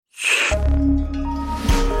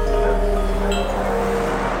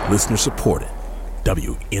Listener supported.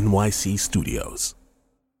 WNYC Studios.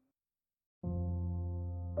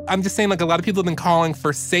 I'm just saying, like, a lot of people have been calling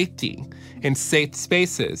for safety in safe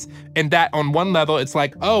spaces. And that on one level, it's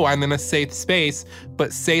like, oh, I'm in a safe space.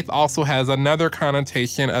 But safe also has another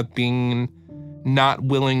connotation of being not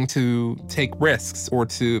willing to take risks or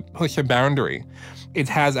to push a boundary. It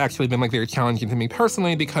has actually been, like, very challenging to me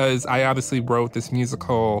personally because I obviously wrote this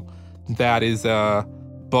musical that is a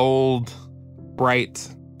bold, bright,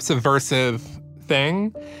 subversive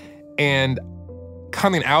thing. And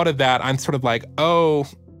coming out of that, I'm sort of like, oh,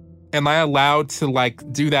 am I allowed to, like,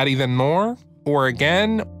 do that even more? Or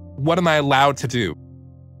again, what am I allowed to do?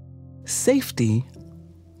 Safety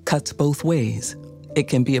cuts both ways. It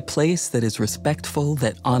can be a place that is respectful,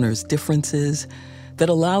 that honors differences, that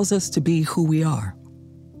allows us to be who we are.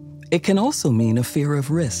 It can also mean a fear of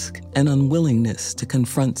risk, an unwillingness to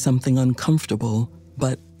confront something uncomfortable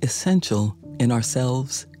but essential in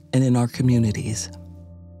ourselves and in our communities.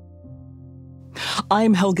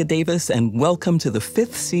 I'm Helga Davis, and welcome to the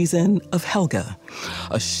 5th season of Helga,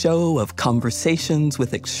 a show of conversations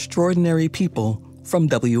with extraordinary people from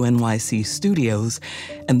WNYC Studios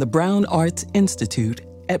and the Brown Arts Institute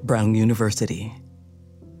at Brown University.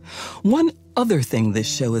 One other thing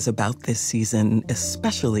this show is about this season,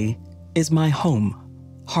 especially, is my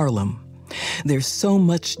home, Harlem. There's so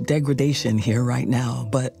much degradation here right now,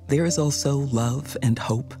 but there is also love and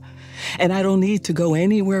hope. And I don't need to go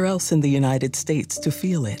anywhere else in the United States to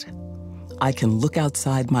feel it. I can look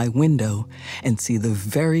outside my window and see the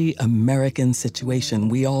very American situation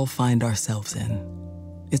we all find ourselves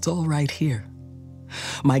in. It's all right here.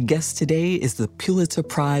 My guest today is the Pulitzer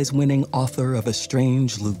Prize-winning author of A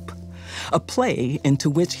Strange Loop, a play into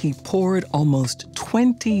which he poured almost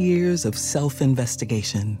 20 years of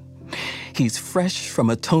self-investigation. He's fresh from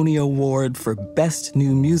a Tony Award for Best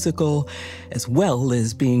New Musical, as well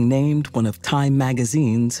as being named one of Time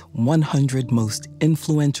Magazine's 100 Most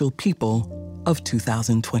Influential People of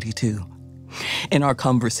 2022. In our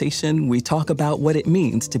conversation, we talk about what it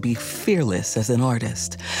means to be fearless as an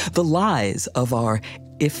artist, the lies of our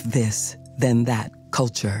if this, then that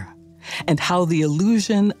culture, and how the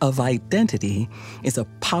illusion of identity is a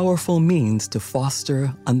powerful means to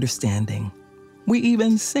foster understanding. We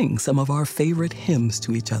even sing some of our favorite hymns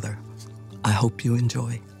to each other. I hope you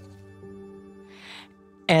enjoy.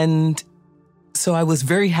 And so I was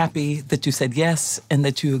very happy that you said yes and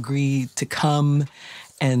that you agreed to come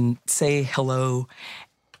and say hello.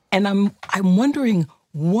 And I'm wondering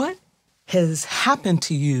what has happened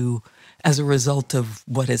to you as a result of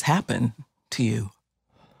what has happened to you.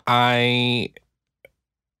 I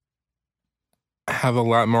have a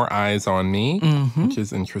lot more eyes on me, which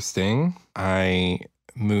is interesting. I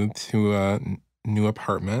moved to a new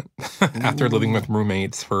apartment after living with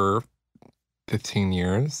roommates for 15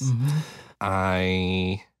 years.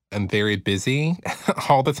 I am very busy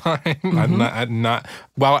all the time. I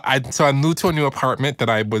moved to a new apartment that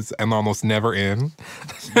I'm almost never in,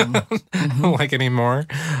 like anymore.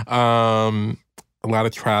 A lot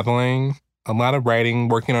of traveling, a lot of writing,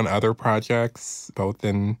 working on other projects, both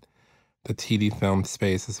in the TV film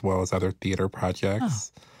space as well as other theater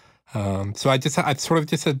projects. So I sort of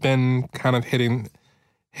just had been kind of hitting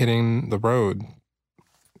the road.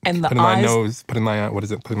 And putting my nose to the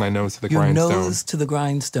grindstone. Your nose to the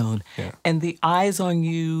grindstone. Yeah. And the eyes on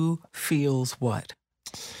you feels what?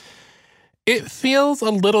 It feels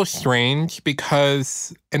a little strange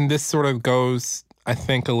because, and this sort of goes, I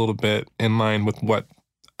think, a little bit in line with what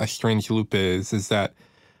A Strange Loop is that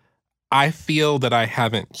I feel that I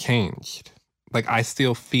haven't changed. Like, I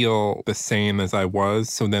still feel the same as I was.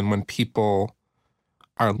 So then when people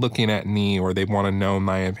are looking at me or they want to know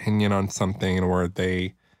my opinion on something or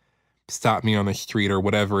they stop me on the street or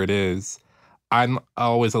whatever it is, I'm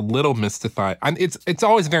always a little mystified. It's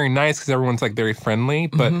always very nice because everyone's, like, very friendly,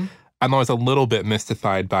 but I'm always a little bit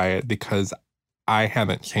mystified by it because I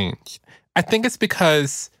haven't changed. I think it's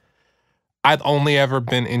because I've only ever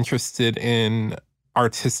been interested in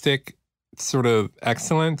artistic sort of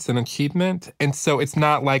excellence and achievement. And so it's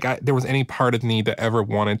not like there was any part of me that ever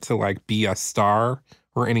wanted to, like, be a star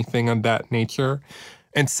or anything of that nature.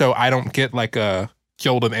 And so I don't get, like, a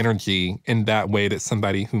jolt of energy in that way that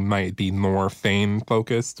somebody who might be more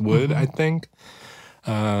fame-focused would, I think.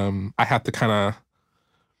 I have to kind of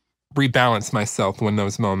rebalance myself when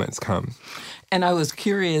those moments come. And I was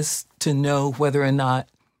curious to know whether or not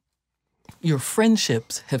your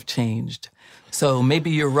friendships have changed. So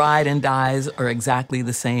maybe your ride and dies are exactly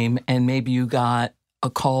the same, and maybe you got a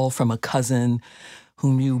call from a cousin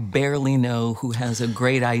whom you barely know who has a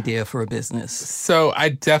great idea for a business? So I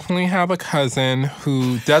definitely have a cousin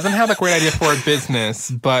who doesn't have a great idea for a business,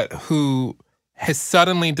 but who has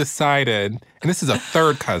suddenly decided, and this is a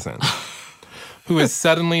third cousin, who has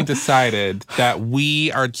suddenly decided that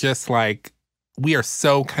we are just like, we are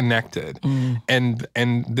so connected. And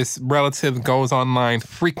this relative goes online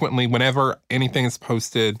frequently whenever anything is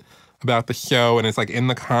posted about the show, and it's like in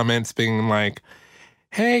the comments being like,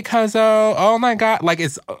 hey, cuzzo, oh my God. Like,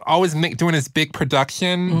 it's always doing this big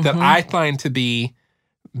production that I find to be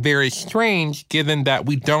very strange, given that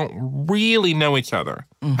we don't really know each other.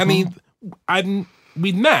 I mean,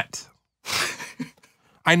 we met.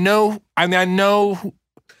 I know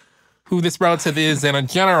who this relative is in a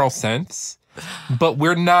general sense, but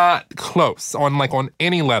we're not close on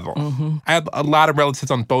any level. I have a lot of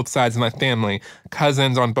relatives on both sides of my family,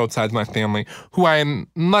 cousins on both sides of my family, who I am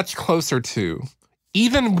much closer to,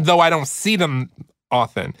 even though I don't see them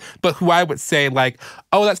often, but who I would say like,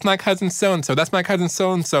 oh, that's my cousin so-and-so, that's my cousin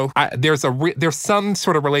so-and-so. There's some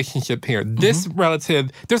sort of relationship here. This relative,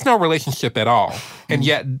 there's no relationship at all. And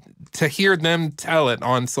yet to hear them tell it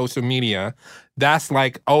on social media, that's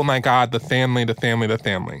like, oh my God, the family.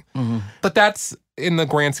 But that's, in the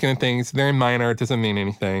grand scheme of things, very minor. It doesn't mean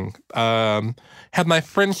anything. Have my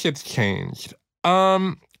friendships changed?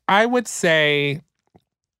 I would say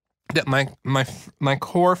that my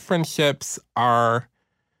core friendships are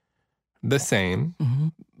the same,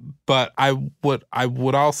 but I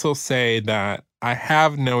would also say that I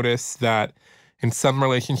have noticed that in some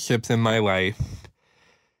relationships in my life,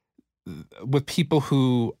 with people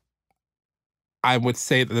who I would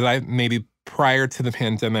say that I maybe prior to the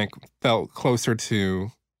pandemic felt closer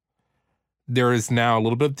to, there is now a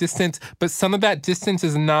little bit of distance, but some of that distance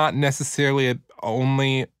is not necessarily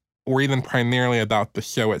only or even primarily about the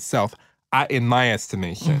show itself, in my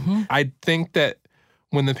estimation. I think that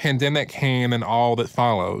when the pandemic came and all that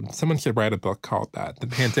followed, someone should write a book called that, The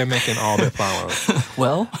Pandemic and All That Followed.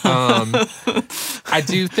 Well, I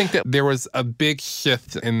do think that there was a big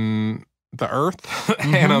shift in the earth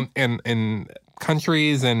and in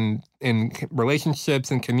countries and in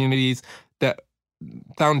relationships and communities, that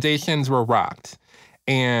foundations were rocked.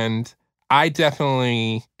 And I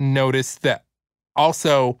definitely noticed that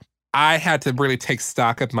also I had to really take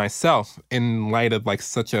stock of myself in light of like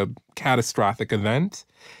such a catastrophic event,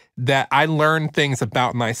 that I learned things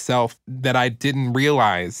about myself that I didn't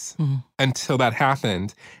realize until that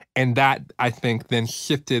happened. And that, I think, then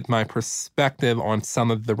shifted my perspective on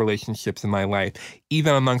some of the relationships in my life,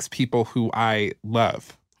 even amongst people who I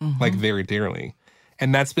love, like very dearly.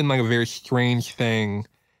 And that's been like a very strange thing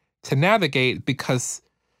to navigate, because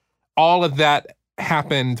all of that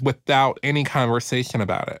happened without any conversation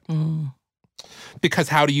about it. Because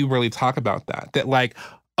how do you really talk about that? That like,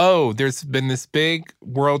 oh, there's been this big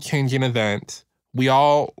world-changing event. We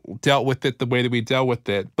all dealt with it the way that we dealt with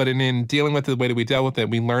it. But in dealing with it the way that we dealt with it,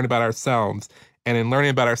 we learned about ourselves. And in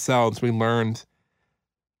learning about ourselves, we learned,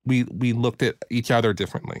 we looked at each other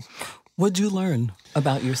differently. What'd you learn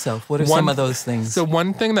about yourself? What are some of those things? So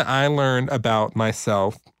one thing that I learned about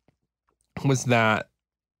myself was that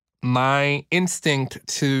my instinct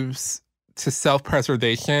to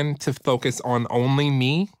self-preservation, to focus on only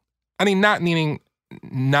me, I mean, not meaning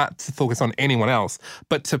not to focus on anyone else,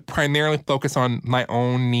 but to primarily focus on my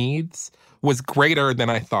own needs, was greater than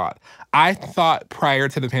I thought. I thought prior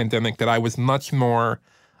to the pandemic that I was much more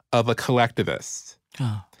of a collectivist,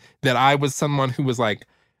 that I was someone who was like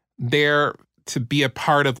there to be a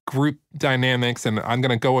part of group dynamics and I'm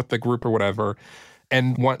going to go with the group or whatever.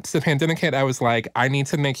 And once the pandemic hit, I was like, I need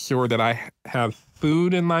to make sure that I have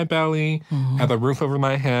food in my belly, have a roof over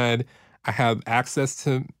my head, I have access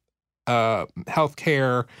to health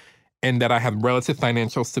care, and that I have relative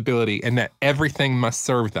financial stability, and that everything must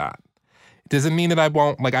serve that. It doesn't mean that I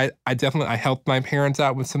won't, like I helped my parents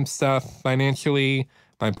out with some stuff financially,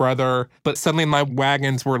 my brother, but suddenly my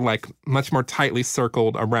wagons were like much more tightly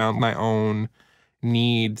circled around my own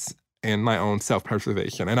needs and my own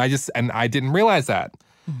self-preservation. And I didn't realize that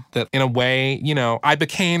in a way, you know, I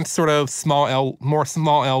became sort of more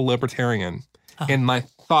small L libertarian in my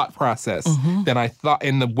thought process than I thought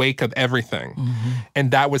in the wake of everything.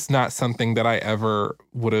 And that was not something that I ever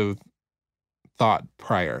would have thought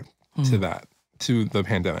prior to that, to the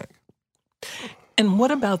pandemic. And what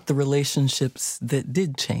about the relationships that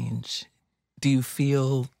did change? Do you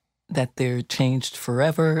feel that they're changed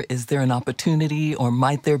forever? Is there an opportunity, or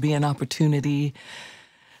might there be an opportunity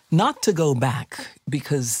not to go back?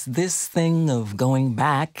 Because this thing of going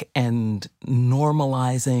back and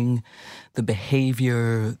normalizing the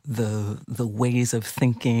behavior, the ways of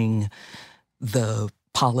thinking, the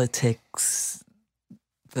politics,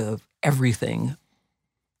 the everything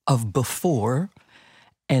of before,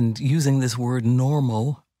 and using this word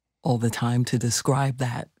normal all the time to describe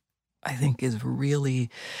that, I think is really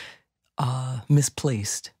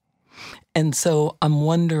misplaced. And so I'm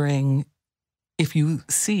wondering if you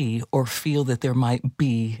see or feel that there might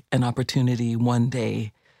be an opportunity one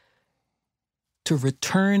day to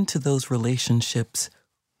return to those relationships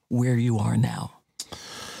where you are now.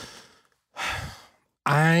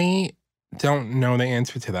 I don't know the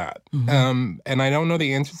answer to that. Mm-hmm. And I don't know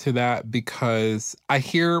the answer to that because I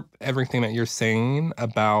hear everything that you're saying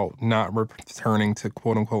about not returning to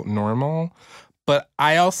quote unquote normal. But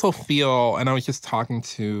I also feel, and I was just talking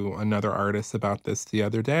to another artist about this the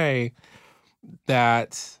other day,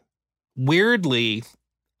 that weirdly,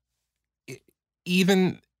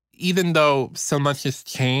 even though so much has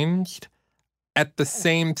changed, at the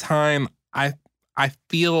same time, I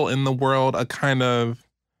feel in the world a kind of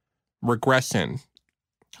regression,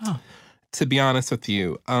 to be honest with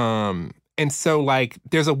you. And so, like,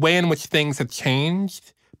 there's a way in which things have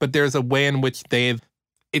changed, but there's a way in which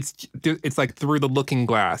it's like through the looking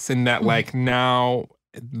glass, and that like now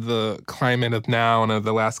the climate of now and of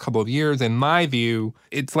the last couple of years, in my view,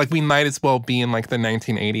 it's like we might as well be in like the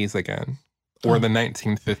 1980s again. Or the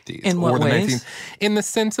 1950s. In what ways? In the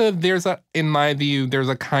sense of in my view, there's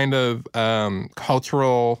a kind of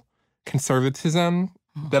cultural conservatism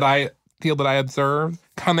that I feel that I observe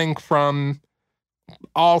coming from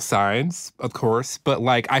all sides, of course, but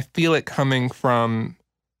like I feel it coming from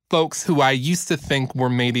folks who I used to think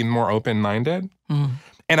were maybe more open-minded.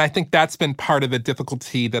 And I think that's been part of the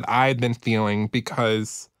difficulty that I've been feeling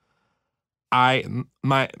because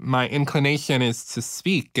my inclination is to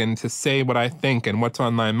speak and to say what I think and what's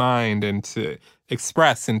on my mind and to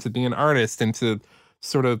express and to be an artist and to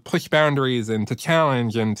sort of push boundaries and to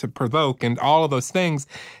challenge and to provoke and all of those things.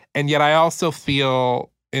 And yet I also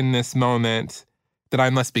feel in this moment that I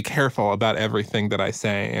must be careful about everything that I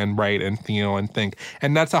say and write and feel and think.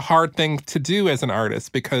 And that's a hard thing to do as an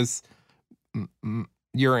artist because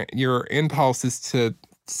your impulse is to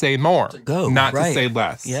say more, not to say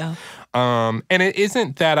less. Yeah. And it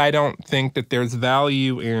isn't that I don't think that there's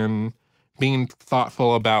value in being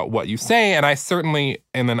thoughtful about what you say. And I certainly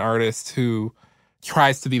am an artist who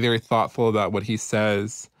tries to be very thoughtful about what he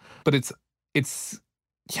says. But it's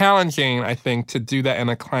challenging, I think, to do that in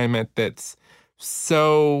a climate that's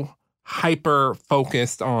so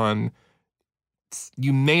hyper-focused on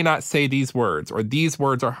you may not say these words, or these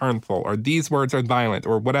words are harmful, or these words are violent,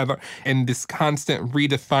 or whatever, and this constant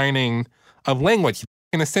redefining of language.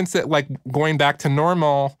 In a sense that, like, going back to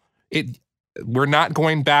normal, we're not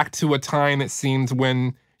going back to a time, it seems,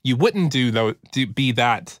 when you wouldn't be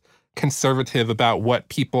that conservative about what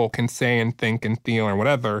people can say and think and feel or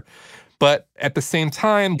whatever. But at the same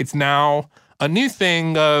time, it's now a new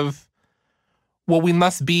thing of, well, we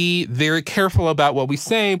must be very careful about what we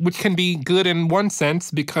say, which can be good in one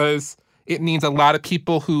sense because it means a lot of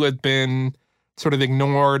people who have been sort of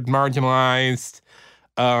ignored, marginalized,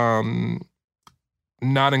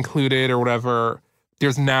 not included or whatever,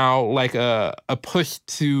 there's now like a push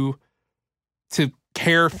to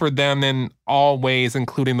care for them in all ways,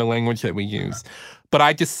 including the language that we use. But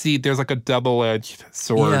I just see there's like a double-edged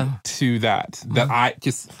sword to that I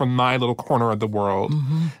just, from my little corner of the world,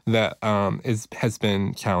 that has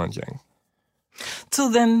been challenging. So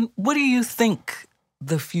then what do you think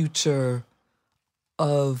the future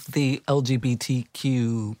of the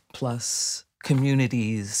LGBTQ plus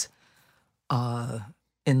communities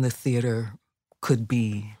in the theater can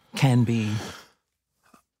be?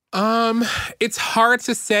 It's hard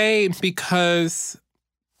to say because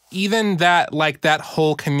even that, like, that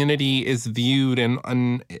whole community is viewed in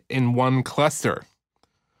one cluster.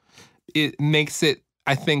 It makes it,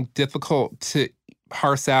 I think, difficult to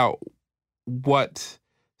parse out what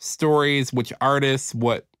stories, which artists,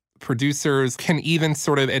 what producers can even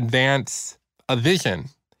sort of advance a vision.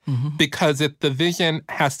 Because if the vision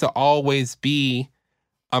has to always be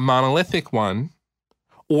a monolithic one,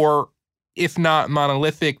 or if not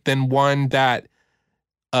monolithic, then one that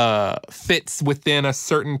fits within a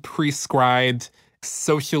certain prescribed,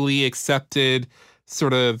 socially accepted,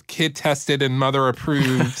 sort of kid-tested and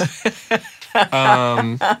mother-approved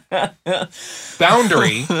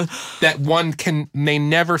boundary that one may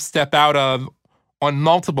never step out of on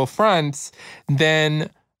multiple fronts, then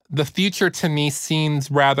the future to me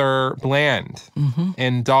seems rather bland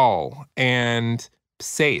and dull and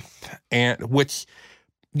safe, and which,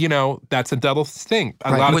 you know, that's a double thing.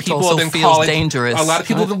 A lot of people have been calling dangerous. A lot of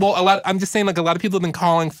people, I'm just saying, like, a lot of people have been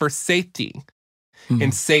calling for safety,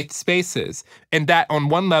 in safe spaces. And that on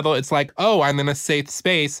one level, it's like, oh, I'm in a safe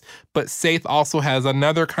space, but safe also has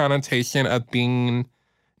another connotation of being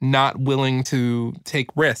not willing to take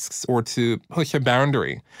risks or to push a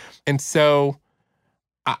boundary. And so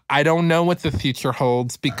I don't know what the future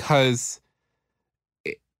holds because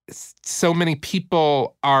so many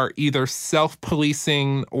people are either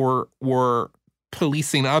self-policing or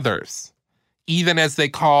policing others, even as they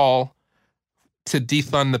call to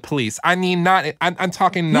defund the police. I mean, I'm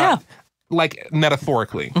talking not like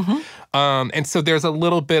metaphorically. And so there's a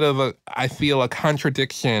little bit of I feel a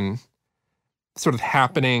contradiction sort of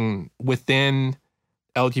happening within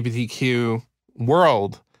LGBTQ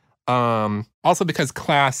world. Also because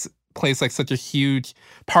class plays like such a huge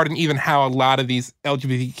part in even how a lot of these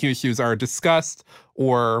LGBTQ issues are discussed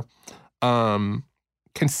or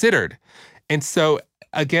considered. And so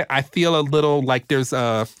again, I feel a little like there's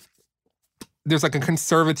like a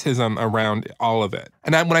conservatism around all of it.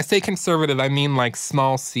 And when I say conservative, I mean like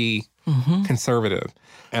small c conservative.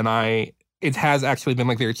 And it has actually been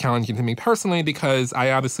like very challenging to me personally because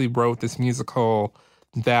I obviously wrote this musical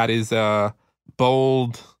that is a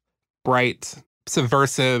bold, bright,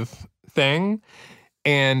 subversive thing.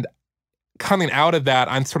 And coming out of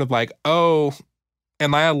that, I'm sort of like, oh,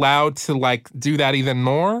 am I allowed to like do that even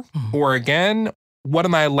more? Or again, what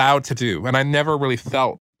am I allowed to do? And I never really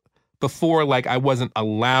felt before like I wasn't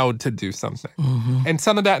allowed to do something. And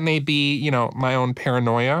some of that may be, you know, my own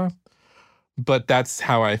paranoia, but that's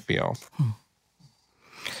how I feel.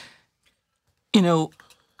 You know,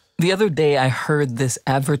 the other day I heard this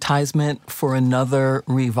advertisement for another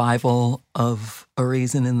revival of A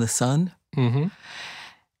Raisin in the Sun.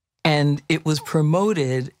 And it was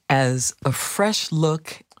promoted as a fresh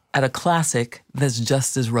look at a classic that's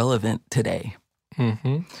just as relevant today.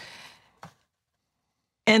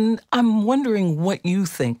 And I'm wondering what you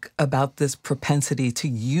think about this propensity to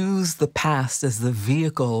use the past as the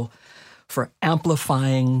vehicle for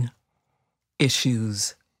amplifying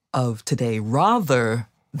issues of today rather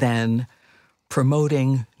than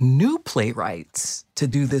promoting new playwrights to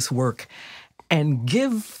do this work and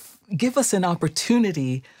give us an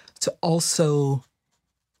opportunity to also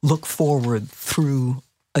look forward through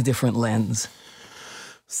a different lens.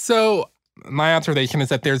 So my observation is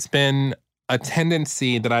that there's been a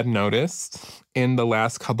tendency that I've noticed in the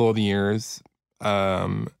last couple of years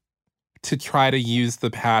to try to use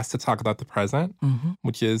the past to talk about the present,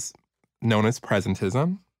 which is known as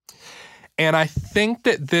presentism. And I think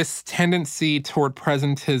that this tendency toward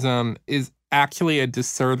presentism is actually a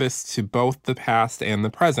disservice to both the past and the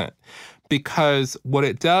present. Because what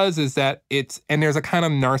it does is that and there's a kind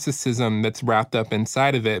of narcissism that's wrapped up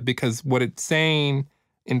inside of it, because what it's saying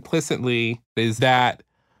implicitly is that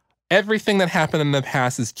everything that happened in the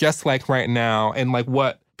past is just like right now, and like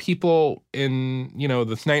what people in, you know,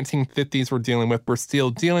 the 1950s were dealing with, we're still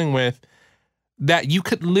dealing with, that you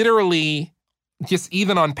could literally just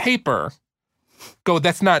even on paper go,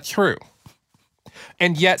 that's not true.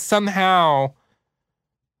 And yet somehow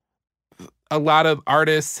a lot of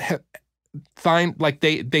artists find like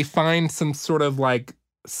they find some sort of like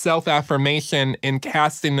self-affirmation in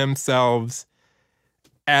casting themselves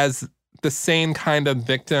as the same kind of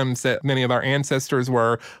victims that many of our ancestors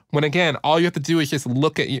were, when again, all you have to do is just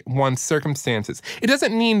look at one's circumstances. It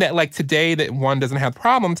doesn't mean that like today that one doesn't have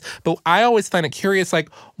problems, but I always find it curious, like,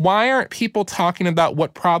 why aren't people talking about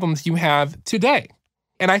what problems you have today?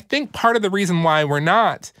 And I think part of the reason why we're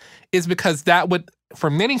not is because that would,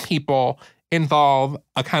 for many people, involve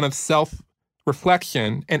a kind of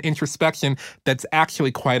self-reflection and introspection that's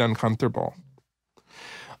actually quite uncomfortable.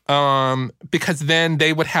 Because then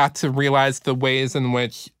they would have to realize the ways in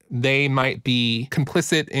which they might be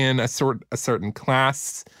complicit in a certain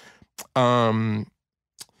class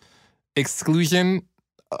exclusion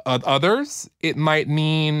of others. It might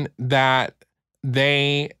mean that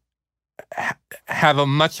they have a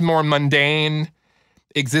much more mundane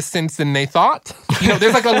existence than they thought. You know,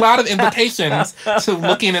 there's like a lot of implications to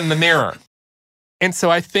looking in the mirror. And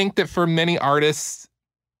so I think that for many artists,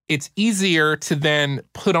 it's easier to then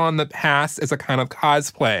put on the past as a kind of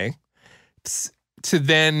cosplay to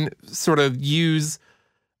then sort of use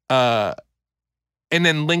and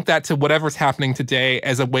then link that to whatever's happening today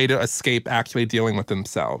as a way to escape actually dealing with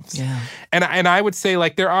themselves. Yeah. And I would say,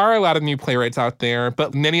 like, there are a lot of new playwrights out there,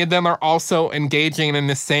 but many of them are also engaging in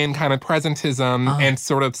the same kind of presentism and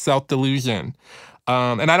sort of self-delusion.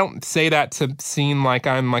 And I don't say that to seem like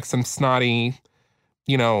I'm like some snotty,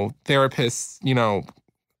 you know, therapist, you know.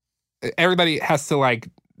 Everybody has to like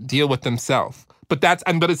deal with themselves. But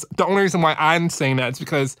it's the only reason why I'm saying that is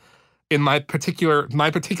because in my particular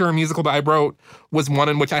musical that I wrote was one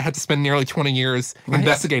in which I had to spend nearly 20 years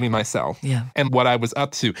investigating myself and what I was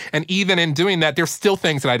up to. And even in doing that, there's still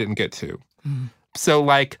things that I didn't get to. So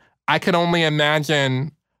like, I could only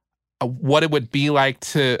imagine what it would be like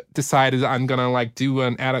to decide that I'm gonna like do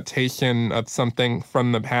an adaptation of something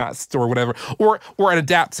from the past or whatever, or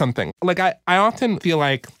adapt something. Like I often feel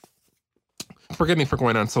like, forgive me for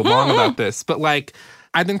going on so long about this, but like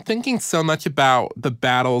I've been thinking so much about the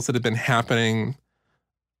battles that have been happening,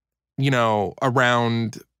 you know,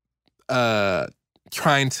 around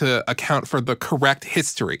trying to account for the correct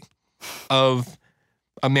history of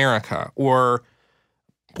America or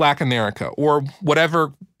Black America or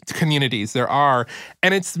whatever communities there are.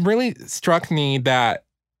 And it's really struck me that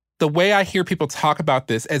the way I hear people talk about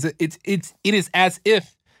this, as it is as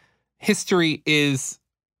if history is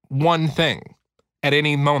one thing at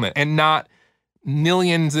any moment and not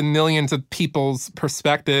millions and millions of people's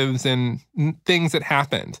perspectives and things that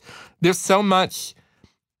happened. There's so much,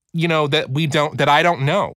 you know, that I don't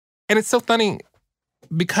know. And it's so funny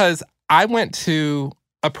because I went to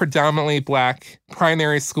a predominantly Black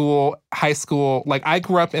primary school, high school. Like I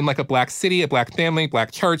grew up in like a Black city, a Black family,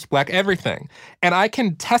 Black church, Black everything. And I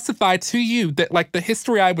can testify to you that like the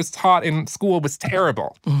history I was taught in school was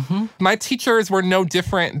terrible. My teachers were no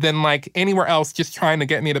different than like anywhere else, just trying to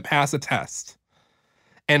get me to pass a test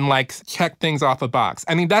and like check things off a box.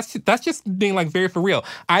 I mean, that's just being like very for real.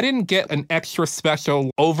 I didn't get an extra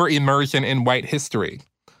special over immersion in white history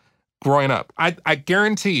growing up. I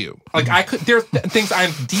guarantee you, like there's things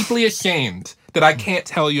I'm deeply ashamed that I can't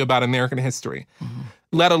tell you about American history,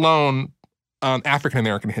 let alone African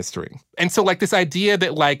American history. And so like this idea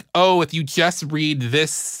that like, oh, if you just read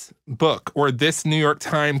this book or this New York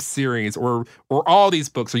Times series or all these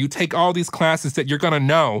books, or you take all these classes that you're gonna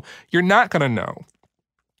know, you're not gonna know.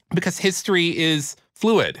 Because history is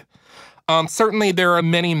fluid. Certainly there are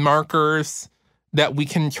many markers that we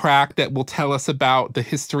can track that will tell us about the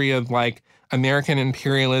history of like American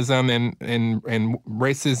imperialism and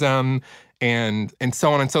racism and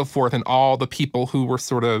so on and so forth, and all the people who were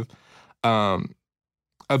sort of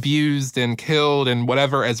abused and killed and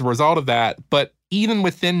whatever as a result of that. But even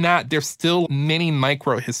within that, there's still many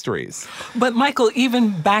micro histories. But Michael,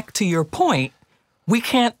 even back to your point, we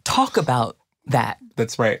can't talk about that.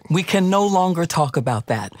 That's right. We can no longer talk about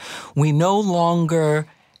that. We no longer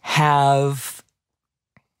have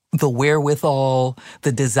the wherewithal,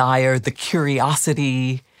 the desire, the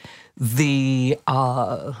curiosity, the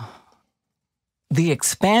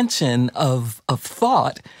expansion of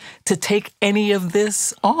thought to take any of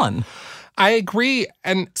this on. I agree.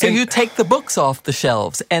 So you take the books off the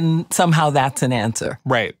shelves and somehow that's an answer.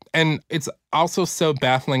 Right. And it's also so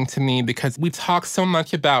baffling to me because we talk so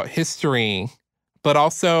much about history, but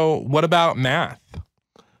also what about math?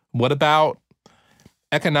 What about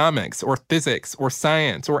economics or physics or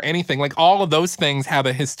science or anything? Like all of those things have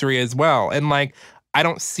a history as well. And like, I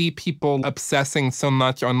don't see people obsessing so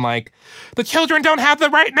much on like, the children don't have the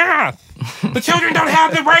right math. The children don't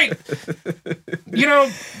have the right, you know,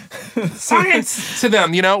 science to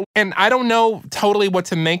them, you know? And I don't know totally what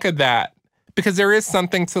to make of that because there is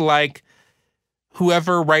something to like,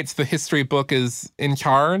 whoever writes the history book is in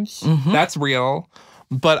charge. That's real.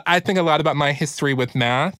 But I think a lot about my history with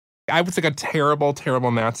math. I was like a terrible,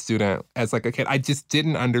 terrible math student as like a kid. I just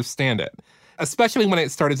didn't understand it, especially when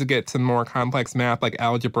it started to get to more complex math like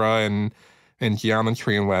algebra and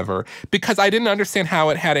geometry and whatever, because I didn't understand how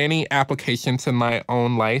it had any application to my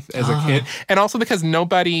own life as a kid. And also because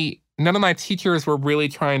none of my teachers were really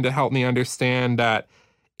trying to help me understand that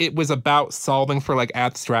it was about solving for like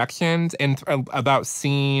abstractions and about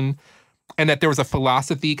seeing, and that there was a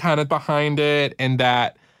philosophy kind of behind it, and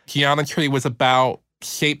that geometry was about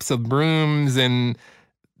shapes of rooms and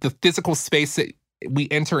the physical space that we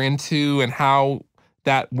enter into and how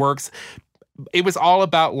that works. It was all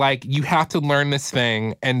about like, you have to learn this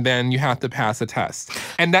thing and then you have to pass a test.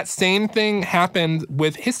 And that same thing happened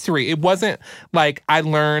with history. It wasn't like I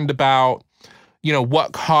learned about, you know,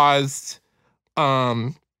 what caused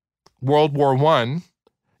World War I.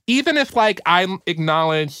 Even if like I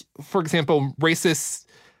acknowledge, for example, racist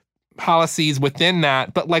policies within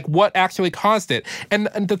that, but like what actually caused it. And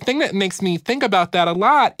the thing that makes me think about that a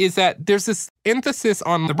lot is that there's this emphasis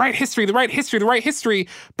on the right history, the right history, the right history.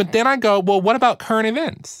 But then I go, well, what about current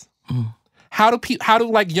events? How do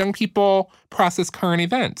like young people process current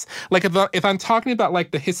events? Like if I'm talking about like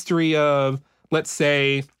the history of, let's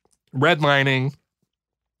say, redlining,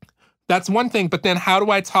 that's one thing. But then how do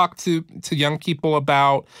I talk to young people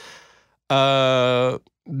about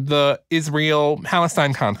the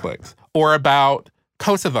Israel-Palestine conflict, or about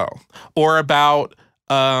Kosovo, or about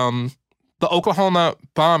the Oklahoma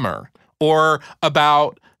bomber or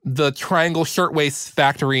about the Triangle Shirtwaist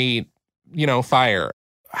Factory, fire?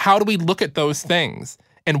 How do we look at those things?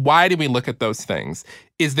 And why do we look at those things?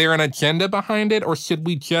 Is there an agenda behind it, or should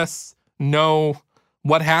we just know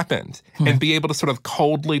what happened and be able to sort of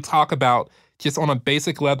coldly talk about, just on a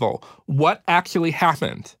basic level, what actually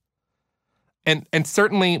happened? And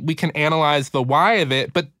certainly we can analyze the why of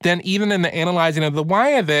it, but then even in the analyzing of the why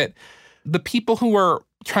of it, the people who are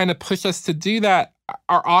trying to push us to do that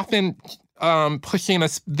are often pushing a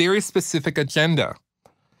very specific agenda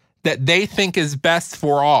that they think is best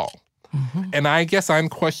for all. And I guess I'm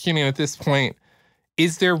questioning at this point,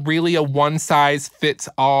 is there really a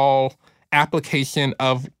one-size-fits-all application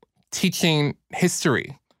of teaching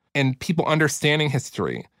history and people understanding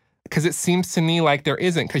history? Because it seems to me like there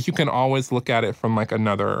isn't, because you can always look at it from like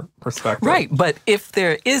another perspective. Right, but if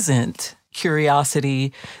there isn't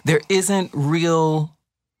curiosity, there isn't real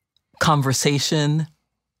conversation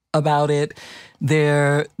about it,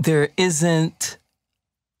 there isn't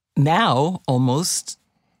now almost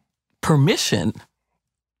permission.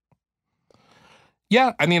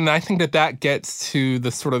 Yeah, I mean, I think that gets to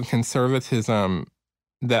the sort of conservatism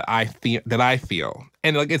that I feel.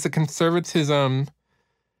 And like, it's a conservatism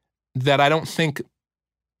that I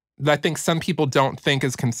think some people don't think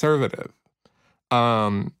is conservative.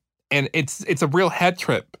 And it's a real head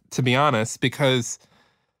trip, to be honest, because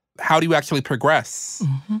how do you actually progress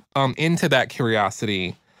into that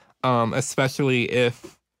curiosity, especially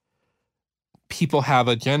if people have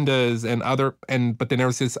agendas but then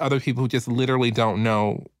there's this other people who just literally don't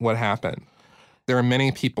know what happened. There are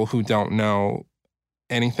many people who don't know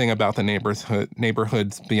anything about the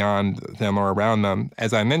neighborhoods beyond them or around them.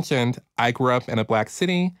 As I mentioned, I grew up in a Black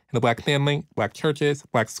city, in a Black family, Black churches,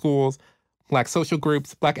 Black schools, Black social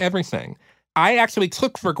groups, Black everything. I actually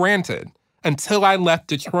took for granted, until I left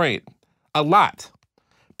Detroit, a lot,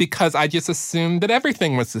 because I just assumed that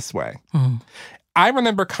everything was this way. I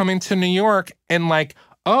remember coming to New York and like,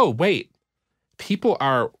 oh, wait, people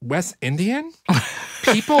are West Indian?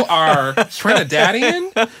 People are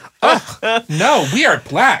Trinidadian? Ugh, no, we are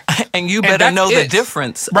Black. And you better know the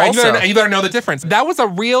difference. Right, also. you better know the difference. That was a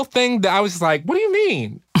real thing that I was just like, what do you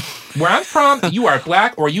mean? Where I'm from, you are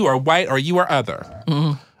Black or you are white or you are other.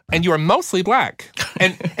 And you are mostly Black.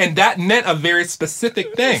 And that meant a very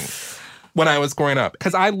specific thing when I was growing up,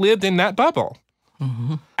 because I lived in that bubble.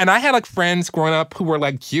 And I had like friends growing up who were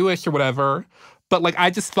like Jewish or whatever, but like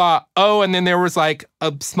I just thought, oh, and then there was like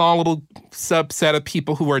a small little subset of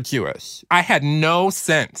people who were Jewish. I had no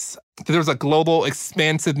sense that there was a global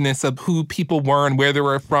expansiveness of who people were and where they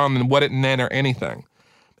were from and what it meant or anything.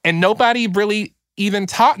 And nobody really even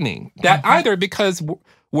taught me that either, because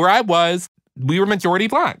where I was, we were majority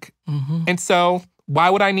Black. And so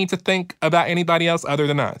why would I need to think about anybody else other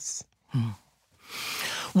than us?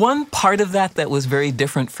 One part of that was very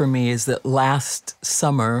different for me is that last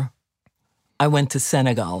summer, I went to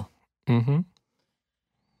Senegal.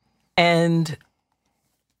 And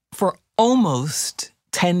for almost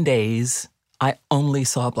 10 days, I only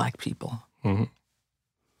saw Black people.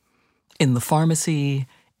 In the pharmacy,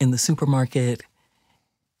 in the supermarket,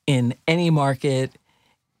 in any market,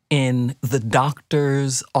 in the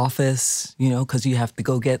doctor's office, because you have to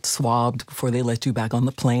go get swabbed before they let you back on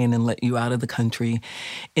the plane and let you out of the country,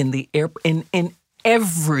 in the air, in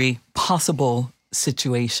every possible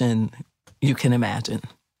situation you can imagine,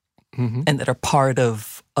 and that are part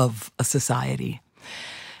of a society.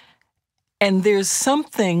 And there's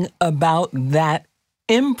something about that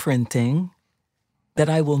imprinting that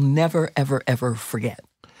I will never, ever, ever forget.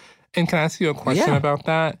 And can I ask you a question about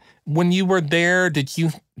that? When you were there, did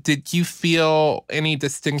you feel any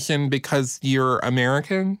distinction because you're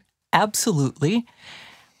American? Absolutely.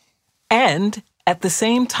 And at the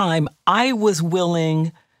same time, I was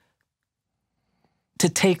willing to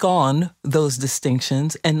take on those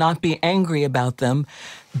distinctions and not be angry about them,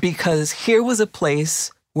 because here was a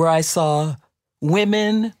place where I saw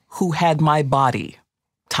women who had my body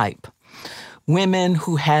type, women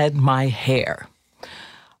who had my hair.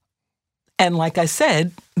 And like I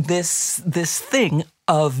said, this thing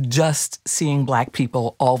of just seeing Black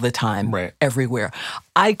people all the time, everywhere.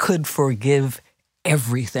 I could forgive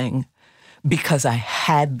everything because I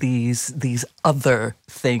had these other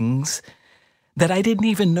things that I didn't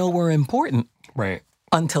even know were important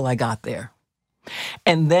until I got there.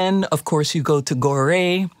 And then, of course, you go to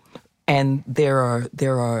Gorée, and there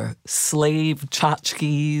are slave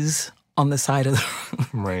tchotchkes on the side of the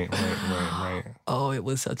Right. Oh, it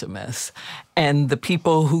was such a mess. And the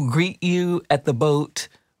people who greet you at the boat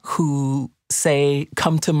who say,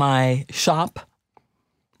 come to my shop,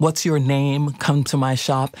 what's your name, come to my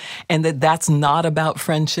shop, and that's not about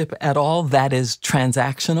friendship at all. That is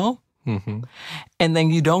transactional. Mm-hmm. And then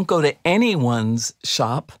you don't go to anyone's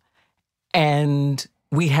shop. And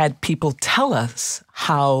we had people tell us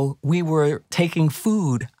how we were taking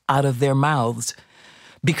food out of their mouths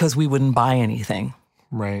because we wouldn't buy anything.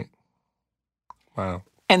 Right. Wow.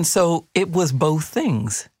 And so it was both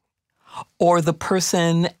things. Or the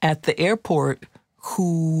person at the airport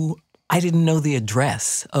who I didn't know the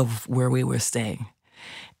address of where we were staying.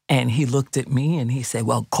 And he looked at me and he said,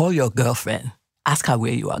 well, call your girlfriend. Ask her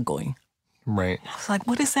where you are going. Right. I was like,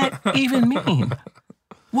 what does that even mean?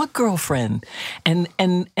 What girlfriend? And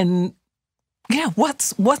yeah,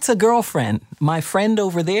 what's a girlfriend? My friend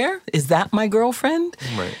over there? Is that my girlfriend?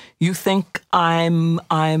 Right. You think I'm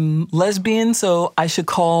lesbian, so I should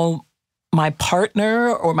call my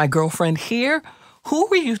partner or my girlfriend here? Who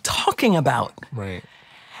were you talking about? Right.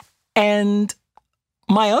 And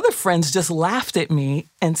my other friends just laughed at me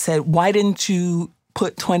and said, why didn't you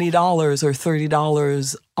put $20 or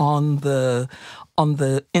 $30 on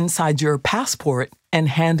the inside your passport and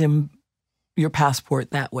hand him your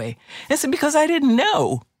passport that way? I said, because I didn't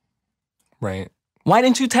know. Right. Why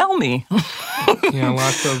didn't you tell me? Yeah,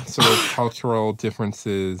 lots of sort of cultural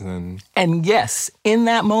differences and yes, in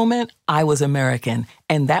that moment, I was American,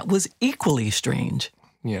 and that was equally strange.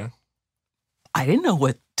 yeah. I didn't know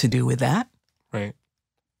what to do with that. Right.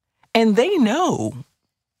 And they know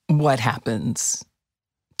what happens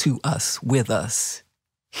to us, with us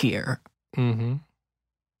here. Mm-hmm.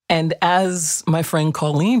 And as my friend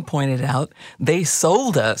Colleen pointed out, they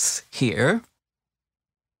sold us here.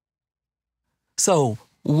 So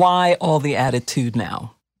why all the attitude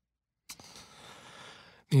now?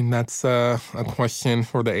 I mean, that's a question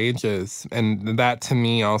for the ages. And that, to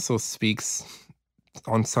me, also speaks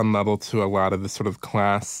on some level to a lot of the sort of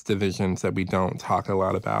class divisions that we don't talk a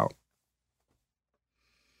lot about.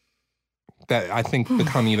 That I think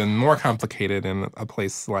become even more complicated in a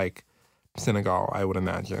place like Senegal, I would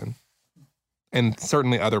imagine. And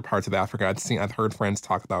certainly other parts of Africa. I've heard friends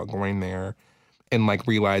talk about going there and like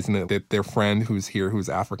realizing that their friend who's here, who's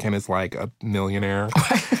African, is like a millionaire.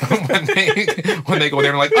 when they go there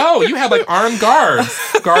and like, oh, you have like armed guards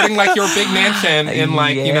guarding like your big mansion in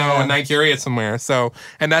like, you know, in Nigeria somewhere. So,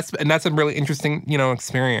 and that's a really interesting, you know,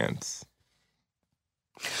 experience.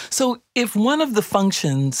 So if one of the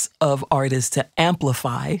functions of art is to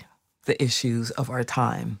amplify the issues of our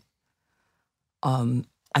time,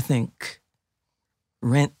 I think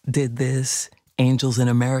Rent did this, Angels in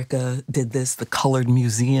America did this, the Colored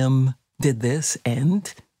Museum did this,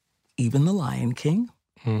 and even The Lion King.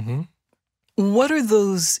 Mm-hmm. What are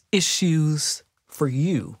those issues for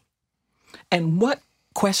you? And what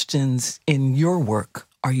questions in your work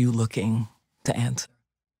are you looking to answer?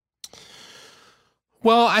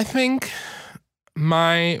 Well, I think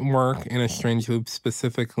my work in A Strange Loop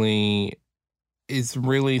specifically is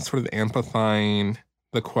really sort of amplifying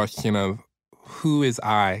the question of who is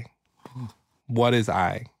I? What is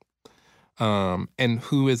I? And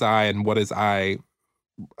who is I and what is I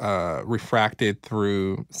refracted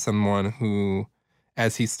through someone who,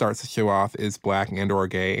 as he starts to show off, is Black and or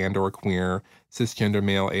gay and or queer, cisgender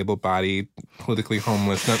male, able-bodied, politically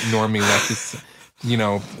homeless, normie, leftist, you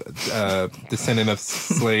know, descendant of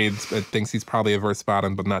slaves, but thinks he's probably a verse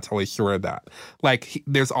bottom, but not totally sure of that. Like,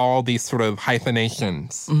 there's all these sort of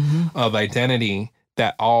hyphenations of identity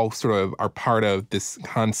that all sort of are part of this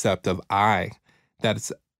concept of I,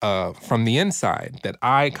 that's from the inside, that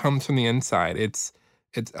I comes from the inside. It's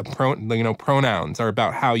pronouns are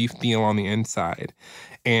about how you feel on the inside.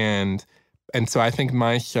 And so I think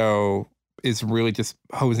my show is really just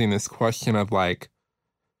posing this question of like,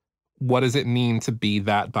 what does it mean to be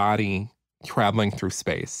that body traveling through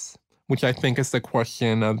space? Which I think is the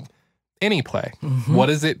question of any play. Mm-hmm. What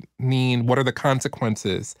does it mean? What are the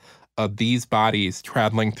consequences of these bodies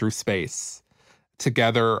traveling through space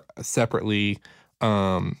together, separately?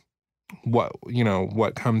 What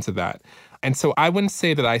comes of that? And so I wouldn't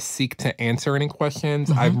say that I seek to answer any questions.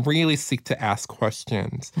 I really seek to ask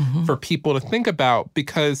questions for people to think about,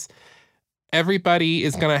 because everybody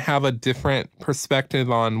is going to have a different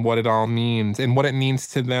perspective on what it all means and what it means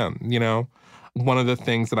to them, you know? One of the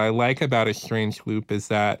things that I like about A Strange Loop is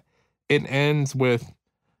that it ends with,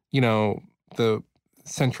 you know, the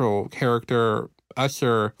central character,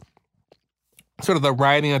 Usher, sort of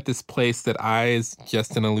arriving at this place that I is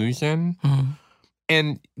just an illusion.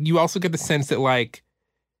 And you also get the sense that, like,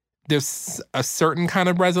 there's a certain kind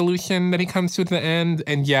of resolution that he comes to at the end,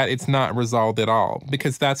 and yet it's not resolved at all,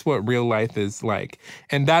 because that's what real life is like.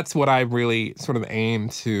 And that's what I really sort of aim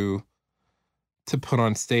to to put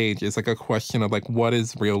on stage is like a question of like, what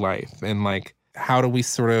is real life? And like, how do we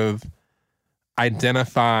sort of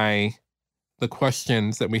identify the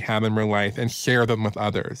questions that we have in real life and share them with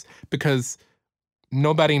others? Because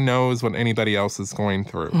nobody knows what anybody else is going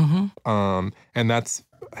through. And that's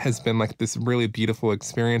has been like this really beautiful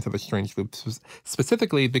experience of A Strange Loop,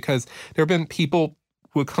 specifically because there have been people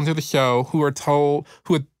who would come to the show who are told,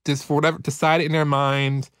 who had just for whatever decided in their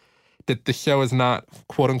mind that the show is not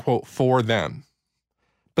quote unquote for them.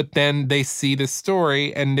 But then they see this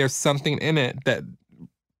story and there's something in it that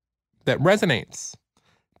resonates,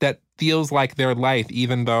 that feels like their life,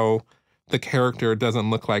 even though the character doesn't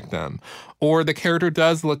look like them. Or the character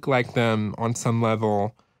does look like them on some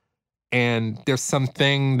level, and there's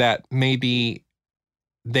something that maybe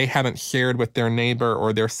they haven't shared with their neighbor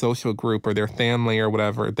or their social group or their family or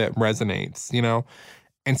whatever that resonates, you know?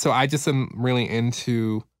 And so I just am really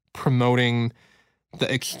into promoting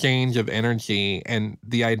the exchange of energy and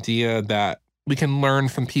the idea that we can learn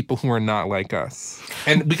from people who are not like us.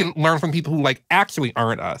 And we can learn from people who like actually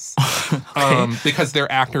aren't us. Because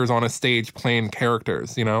they're actors on a stage playing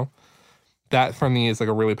characters, you know? That for me is like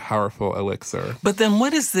a really powerful elixir. But then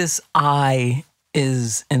what is this I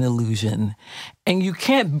is an illusion? And you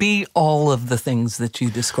can't be all of the things that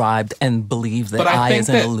you described and believe that I is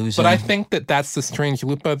an illusion. But I think that that's the strange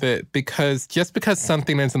loop of it, because just because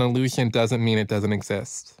something is an illusion doesn't mean it doesn't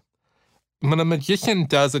exist. When a magician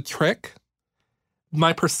does a trick,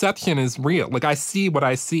 my perception is real. Like I see what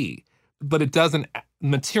I see, but it doesn't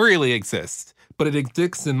materially exist, but it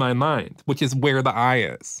exists in my mind, which is where the I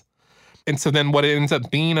is. And so then what it ends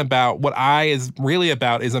up being about, what I is really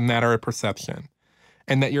about, is a matter of perception.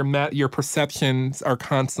 And that your perceptions are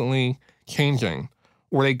constantly changing,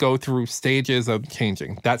 or they go through stages of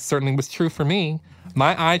changing. That certainly was true for me.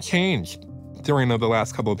 My I changed during the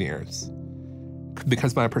last couple of years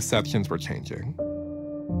because my perceptions were changing.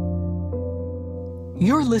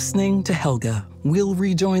 You're listening to Helga. We'll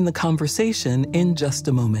rejoin the conversation in just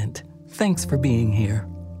a moment. Thanks for being here.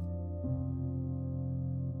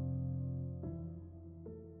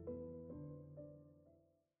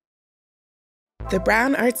 The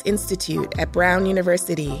Brown Arts Institute at Brown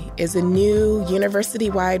University is a new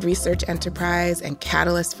university-wide research enterprise and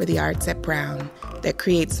catalyst for the arts at Brown that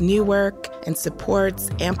creates new work and supports,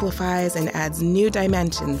 amplifies, and adds new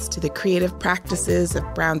dimensions to the creative practices of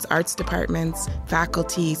Brown's arts departments,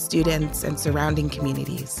 faculty, students, and surrounding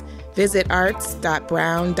communities. Visit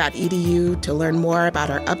arts.brown.edu to learn more about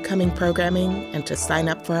our upcoming programming and to sign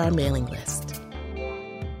up for our mailing list.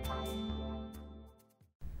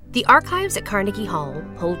 The archives at Carnegie Hall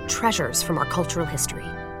hold treasures from our cultural history.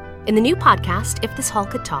 In the new podcast, If This Hall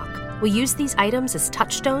Could Talk, we use these items as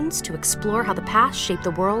touchstones to explore how the past shaped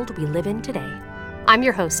the world we live in today. I'm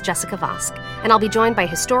your host, Jessica Vosk, and I'll be joined by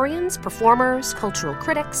historians, performers, cultural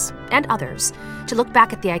critics, and others to look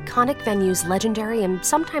back at the iconic venue's legendary and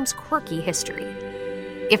sometimes quirky history.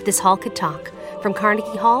 If This Hall Could Talk, from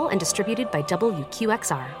Carnegie Hall and distributed by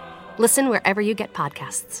WQXR. Listen wherever you get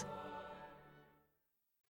podcasts.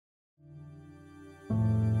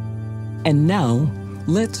 And now,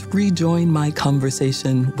 let's rejoin my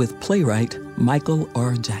conversation with playwright Michael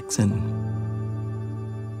R. Jackson.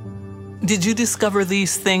 Did you discover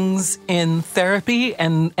these things in therapy?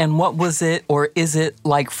 And what was it, or is it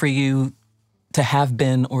like for you to have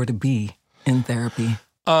been or to be in therapy?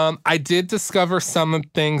 I did discover some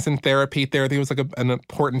things in therapy. Therapy was like an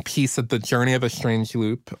important piece of the journey of A Strange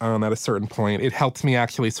Loop at a certain point. It helped me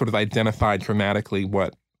actually sort of identify dramatically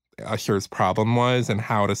what Usher's problem was and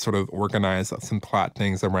how to sort of organize some plot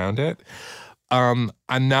things around it. I'm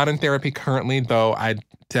not in therapy currently, though I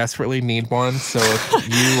desperately need one. So if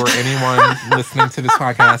you or anyone listening to this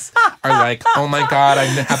podcast are like, oh my God, I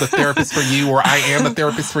have a therapist for you, or I am a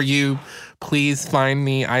therapist for you, please find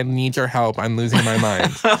me. I need your help. I'm losing my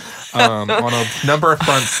mind on a number of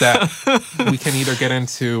fronts that we can either get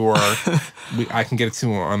into or I can get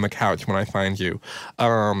into on the couch when I find you.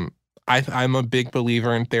 I'm a big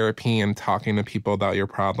believer in therapy and talking to people about your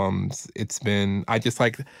problems. I just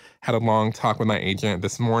had a long talk with my agent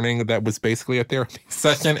this morning that was basically a therapy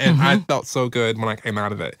session, and I felt so good when I came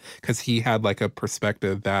out of it because he had like a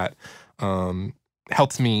perspective that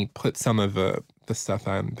helped me put some of the stuff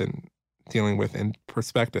I've been dealing with in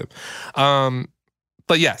perspective.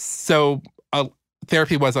 But yes, so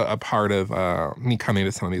therapy was a part of me coming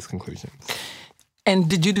to some of these conclusions. And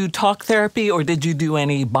did you do talk therapy or did you do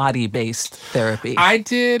any body-based therapy? I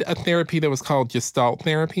did a therapy that was called Gestalt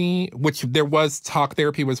therapy, which there was talk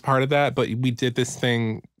therapy was part of that, but we did this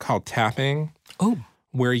thing called tapping. Oh.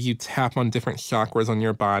 Where you tap on different chakras on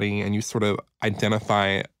your body and you sort of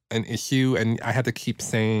identify an issue, and I had to keep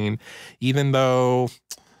saying, even though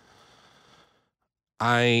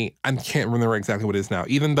I can't remember exactly what it is now,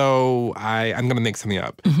 even though I'm going to make something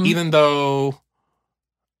up, even though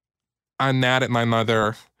I'm mad at my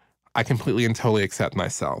mother, I completely and totally accept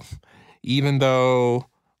myself. Even though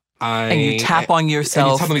and you tap on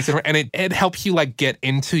yourself. And it helps you like get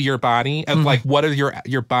into your body of like what are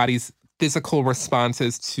your body's physical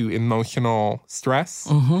responses to emotional stress.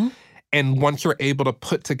 And once you're able to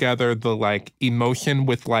put together the like emotion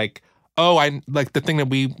with like, I like the thing that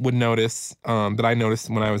we would notice, that I noticed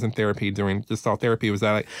when I was in therapy during Gestalt therapy was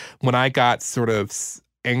that like when I got sort of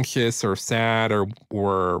anxious or sad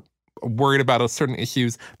or worried about certain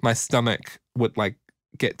issues, my stomach would like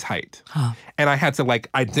get tight. And I had to like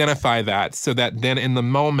identify that so that then in the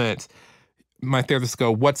moment, my therapist would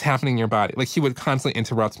go, what's happening in your body? Like she would constantly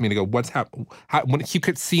interrupt me to go, what's happening? When she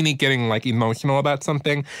could see me getting like emotional about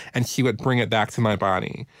something, and she would bring it back to my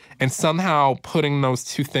body. And somehow putting those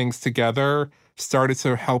two things together started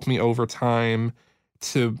to help me over time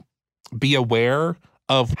to be aware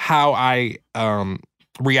of how I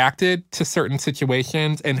reacted to certain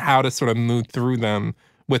situations and how to sort of move through them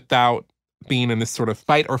without being in this sort of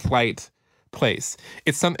fight or flight place.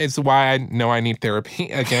 It's why I know I need therapy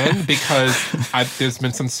again, because there's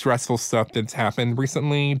been some stressful stuff that's happened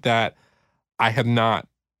recently that I have not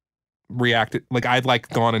reacted. Like I've like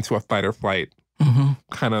gone into a fight or flight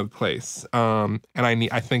kind of place. And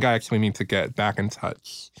I think I actually need to get back in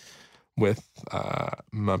touch with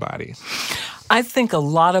my body. I think a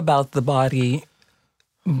lot about the body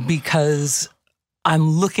because I'm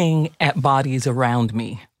looking at bodies around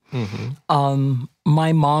me.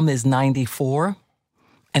 My mom is 94,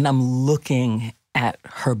 and I'm looking at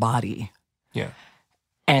her body. Yeah.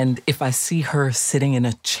 And if I see her sitting in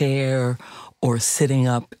a chair or sitting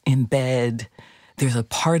up in bed, there's a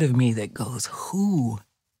part of me that goes, who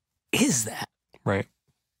is that? Right.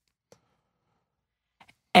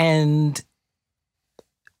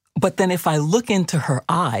 But then if I look into her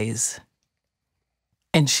eyes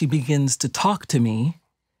and she begins to talk to me,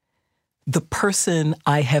 the person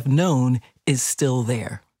I have known is still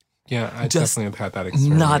there. Yeah, I definitely have had that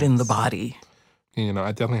experience. Not in the body. You know,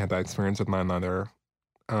 I definitely had that experience with my mother,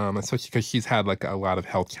 especially because she's had like a lot of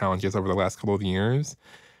health challenges over the last couple of years,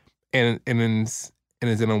 and is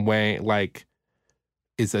in a way like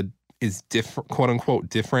is different, quote unquote,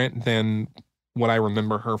 different than what I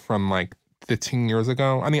remember her from like 15 years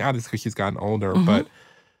ago. I mean, obviously because she's gotten older, but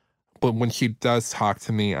when she does talk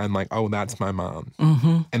to me, I'm like, oh, that's my mom.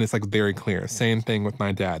 And it's like very clear. Same thing with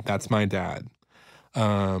my dad. That's my dad.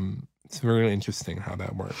 It's really interesting how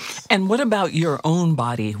that works. And what about your own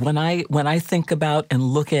body? When I think about and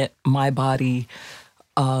look at my body,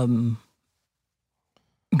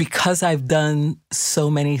 because I've done so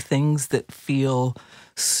many things that feel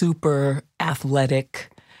super athletic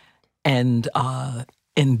and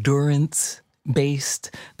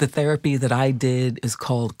endurance-based. The therapy that I did is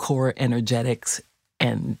called core energetics,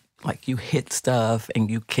 and like you hit stuff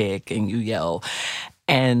and you kick and you yell.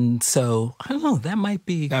 And so, I don't know, that might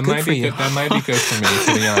be good for you. That might be good for me,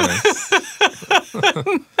 to be honest.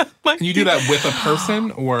 Can you do that with a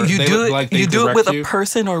person, or you do it with a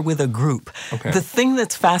person or with a group? Okay. The thing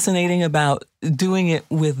that's fascinating about doing it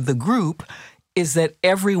with the group is that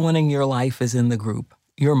everyone in your life is in the group.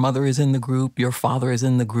 Your mother is in the group. Your father is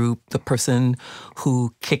in the group. The person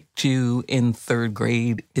who kicked you in third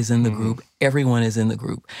grade is in the group. Everyone is in the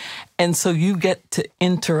group. And so you get to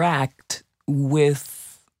interact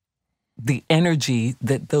with the energy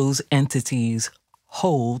that those entities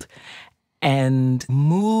hold and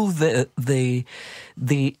move the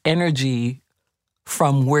energy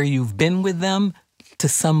from where you've been with them to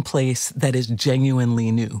some place that is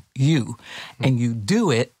genuinely new, you. And you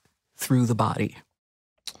do it through the body.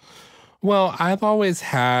 Well, I've always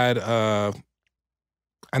had, I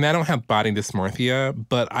don't have body dysmorphia,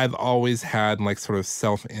 but I've always had like sort of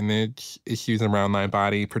self-image issues around my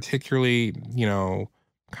body, particularly, you know,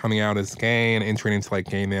 coming out as gay and entering into like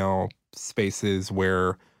gay male spaces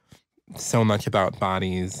where so much about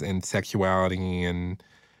bodies and sexuality and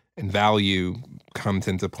value comes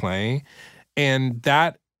into play. And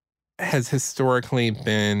that has historically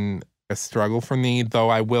been a struggle for me, though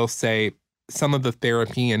I will say some of the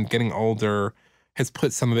therapy and getting older has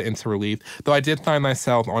put some of it into relief. Though I did find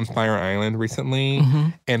myself on Fire Island recently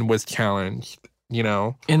and was challenged, you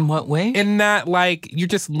know. In what way? In that, like, you're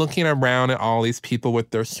just looking around at all these people with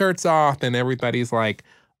their shirts off and everybody's like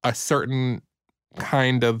a certain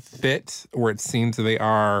kind of fit, or it seems they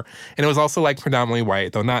are. And it was also like predominantly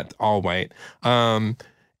white, though not all white. And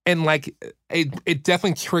like, it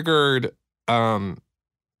definitely triggered a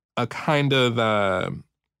kind of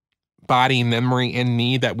body memory in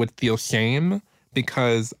me that would feel shame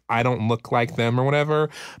because I don't look like them or whatever.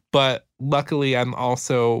 But luckily, I'm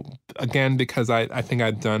also, again, because I think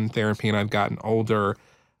I've done therapy and I've gotten older,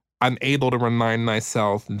 I'm able to remind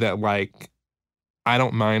myself that, like, I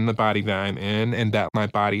don't mind the body that I'm in and that my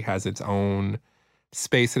body has its own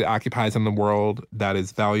space that it occupies in the world that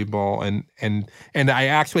is valuable. And I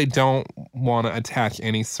actually don't want to attach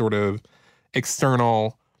any sort of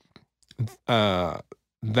external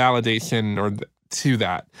validation or to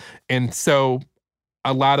that. And so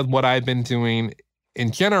a lot of what I've been doing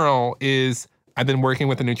in general is I've been working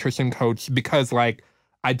with a nutrition coach because, like,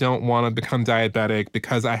 I don't want to become diabetic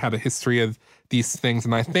because I have a history of these things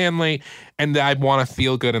in my family and I want to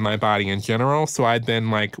feel good in my body in general. So I've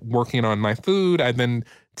been, like, working on my food. I've been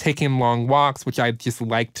taking long walks, which I just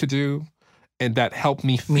like to do, and that help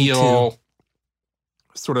me feel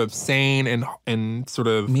sort of sane and sort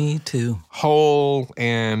of Me too. whole,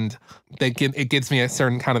 and it gives me a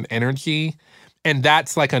certain kind of energy. And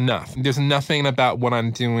that's, like, enough. There's nothing about what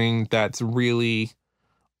I'm doing that's really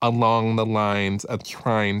along the lines of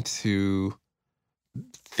trying to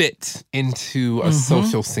fit into a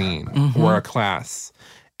social scene or a class.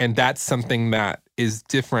 And that's something that is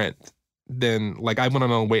different than, like, I went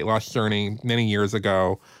on a weight loss journey many years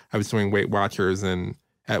ago. I was doing Weight Watchers and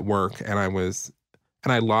at work, and I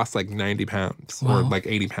lost like 90 pounds or like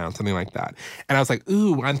 80 pounds, something like that. And I was like,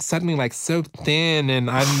 ooh, I'm suddenly, like, so thin and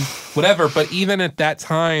I'm whatever. But even at that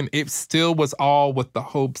time, it still was all with the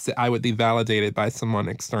hopes that I would be validated by someone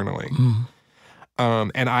externally.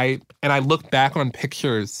 And I looked back on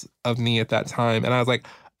pictures of me at that time and I was like,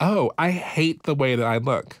 oh, I hate the way that I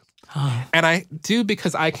look. And I do,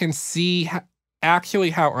 because I can see actually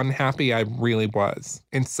how unhappy I really was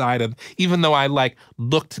inside of, even though I, like,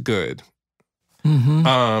 looked good.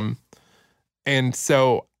 And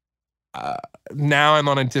so now I'm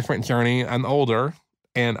on a different journey. I'm older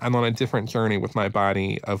and I'm on a different journey with my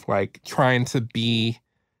body of, like, trying to be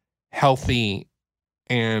healthy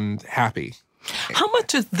and happy. How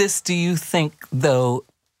much of this do you think, though,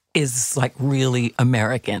 is, like, really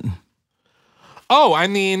American? Oh, I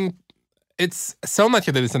mean, it's so much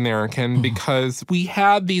of it is American because we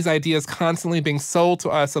have these ideas constantly being sold to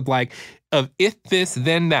us of, like, of if this,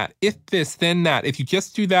 then that. If this, then that. If you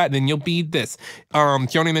just do that, then you'll be this.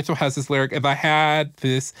 Joni Mitchell has this lyric, if I had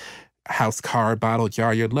this house, car, bottle,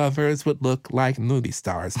 jar, your lovers would look like movie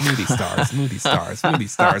stars, movie stars, movie stars, movie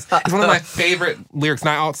stars. It's one of my favorite lyrics.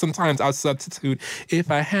 And sometimes I'll substitute, if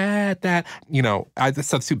I had that, I just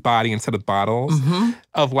substitute body instead of bottles.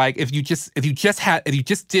 Of, like, if you just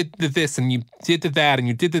did the this and you did the that and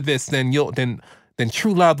you did the this, then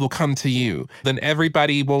true love will come to you. Then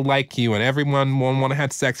everybody will like you and everyone will want to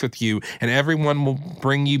have sex with you and everyone will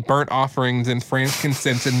bring you burnt offerings and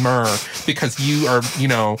frankincense and myrrh because you are,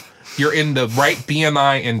 you're in the right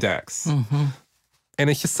BMI index. And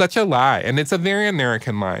it's just such a lie. And it's a very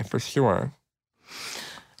American lie, for sure.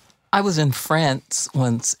 I was in France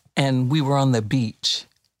once and we were on the beach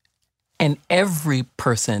and every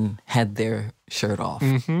person had their shirt off.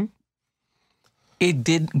 It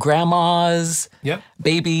did grandmas,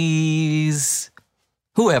 babies,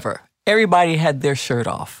 whoever. Everybody had their shirt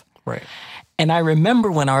off. Right. And I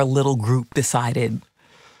remember when our little group decided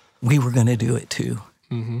we were going to do it too.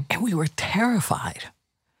 And we were terrified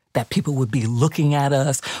that people would be looking at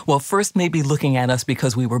us. Well, first maybe looking at us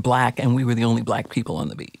because we were Black and we were the only Black people on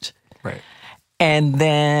the beach. Right. And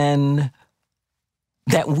then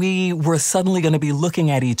that we were suddenly going to be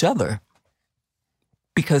looking at each other.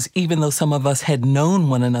 Because even though some of us had known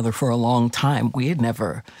one another for a long time, we had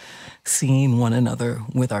never seen one another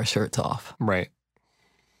with our shirts off. Right.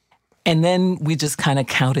 And then we just kind of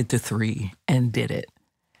counted to 3 and did it.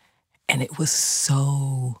 And it was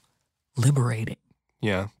so liberating.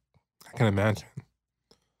 Yeah, I can imagine.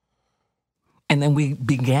 And then we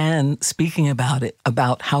began speaking about it,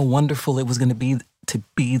 about how wonderful it was going to be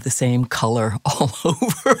the same color all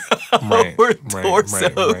over our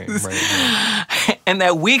torsos. Right. And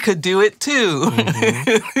that we could do it too.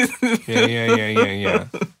 Yeah.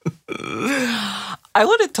 I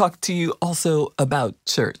want to talk to you also about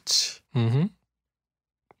church.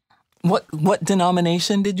 What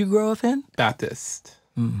denomination did you grow up in? Baptist.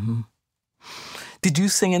 Did you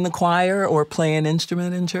sing in the choir or play an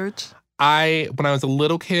instrument in church? When I was a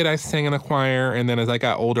little kid, I sang in a choir, and then as I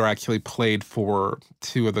got older, I actually played for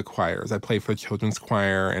 2 of the choirs. I played for the children's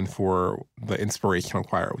choir and for the inspirational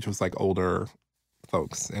choir, which was, like, older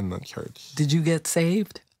folks in the church. Did you get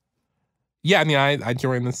saved? Yeah, I mean, I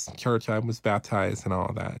joined this church. I was baptized and all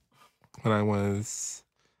of that when I was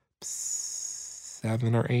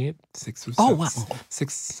 7 or 8, 6 or 7. Oh, wow.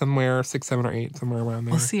 6, 7 or 8, somewhere around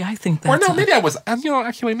there. Well, see, I think Or that's... no, maybe I was,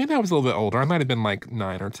 actually, maybe I was a little bit older. I might have been like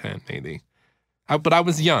 9 or 10, maybe. But I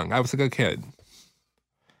was young. I was a good kid.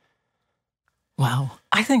 Wow.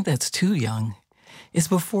 I think that's too young. It's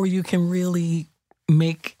before you can really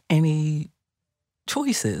make any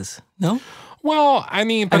choices, no? Well, I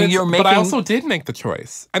mean, but I also did make the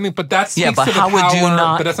choice. I mean, but that speaks to the power. Would you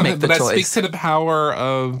not make the choice? That speaks to the power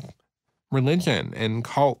of religion and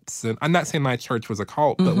cults. And I'm not saying my church was a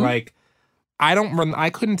cult, but like, I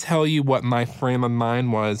couldn't tell you what my frame of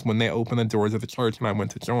mind was when they opened the doors of the church and I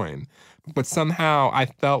went to join. But somehow I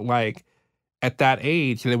felt like at that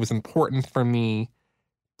age that it was important for me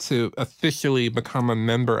to officially become a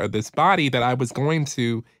member of this body that I was going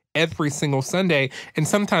to every single Sunday and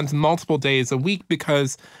sometimes multiple days a week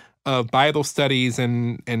because of Bible studies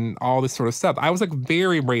and all this sort of stuff. I was like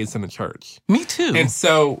very raised in the church. Me too. And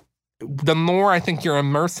so the more I think you're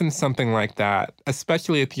immersed in something like that,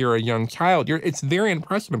 especially if you're a young child, it's very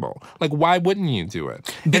impressionable. Like, why wouldn't you do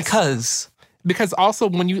it? Because also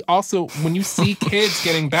when you see kids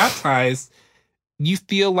getting baptized, you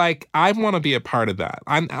feel like I want to be a part of that.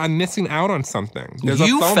 I'm missing out on something.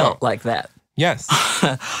 You felt like that. Yes.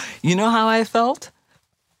 You know how I felt?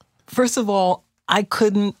 First of all, I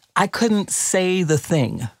couldn't say the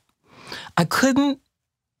thing. I couldn't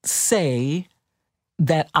say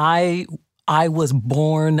that I was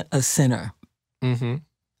born a sinner. Mm-hmm.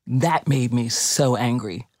 That made me so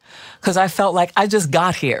angry because I felt like I just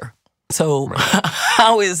got here. So right.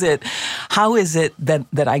 How is it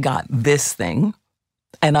that I got this thing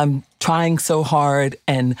and I'm trying so hard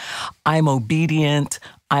and I'm obedient,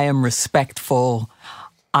 I am respectful,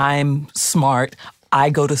 I'm smart, I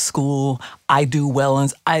go to school, I do well,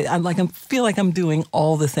 and I feel like I'm doing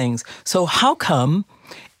all the things. So how come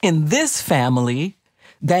in this family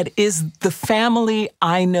that is the family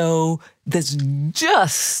I know that's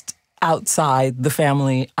just outside the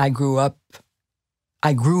family I grew up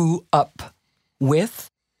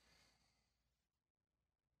with,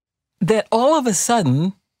 that all of a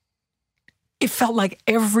sudden, it felt like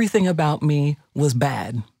everything about me was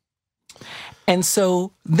bad. And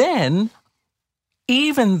so then,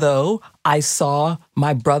 even though I saw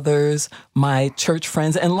my brothers, my church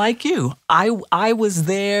friends, and like you, I was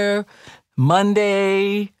there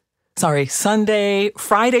Sunday,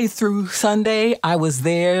 Friday through Sunday, I was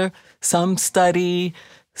there, some study,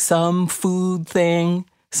 some food thing,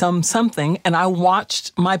 some something, and I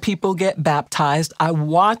watched my people get baptized. I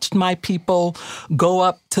watched my people go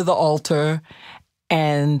up to the altar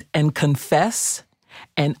and confess,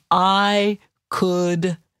 and I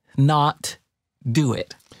could not do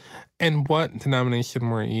it. And what denomination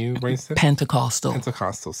were you raised in? Pentecostal.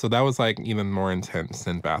 So that was like even more intense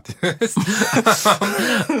than Baptist.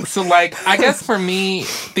 So like, I guess for me,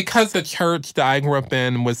 because the church that I grew up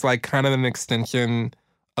in was like kind of an extension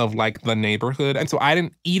of like the neighborhood. And so I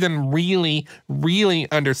didn't even really, really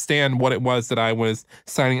understand what it was that I was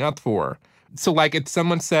signing up for. So like if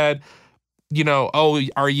someone said, you know, oh,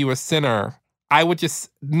 are you a sinner? I would just,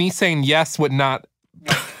 me saying yes would not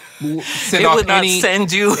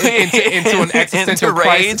send you into an existential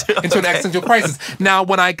crisis. Into an existential crisis. Now,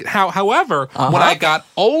 when I got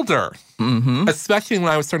older, especially when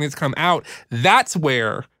I was starting to come out, that's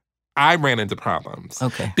where I ran into problems.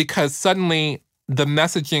 Okay. Because suddenly the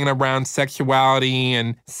messaging around sexuality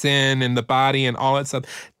and sin and the body and all that stuff,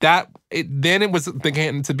 then it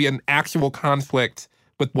began to be an actual conflict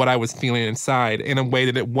with what I was feeling inside in a way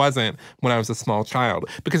that it wasn't when I was a small child.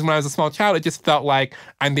 Because when I was a small child, it just felt like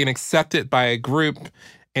I'm being accepted by a group,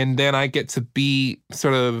 and then I get to be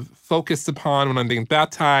sort of focused upon when I'm being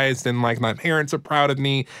baptized, and like my parents are proud of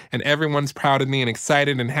me, and everyone's proud of me and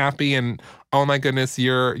excited and happy, and oh my goodness,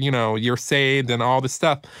 you're saved and all this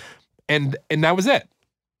stuff. And that was it.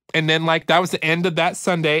 And then like that was the end of that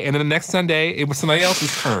Sunday, and then the next Sunday it was somebody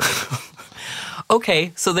else's turn.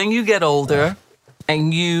 Okay, so then you get older.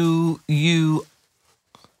 And you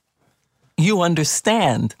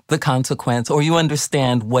understand the consequence, or you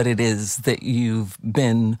understand what it is that you've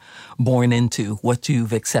been born into, what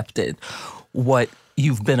you've accepted, what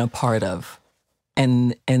you've been a part of.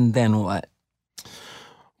 And then what?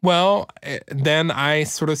 Well, then I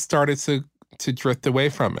sort of started to drift away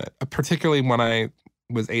from it, particularly when I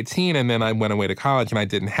was 18 and then I went away to college and I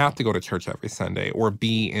didn't have to go to church every Sunday or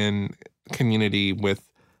be in community with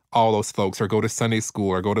all those folks, or go to Sunday school,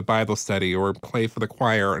 or go to Bible study, or play for the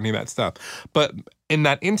choir, or any of that stuff. But in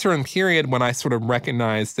that interim period, when I sort of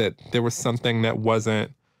recognized that there was something that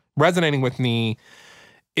wasn't resonating with me,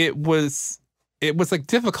 it was like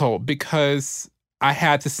difficult because I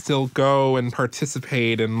had to still go and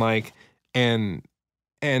participate and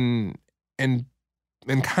and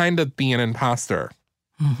kind of be an imposter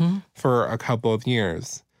for a couple of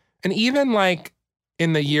years. And even like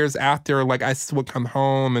in the years after, like I would come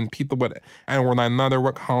home and people would, or my mother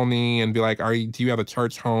would call me and be like, do you have a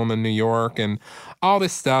church home in New York? And all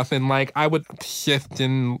this stuff. And like I would shift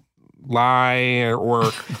and lie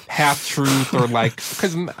or half truth or like,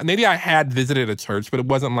 because maybe I had visited a church, but it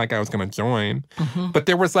wasn't like I was going to join. But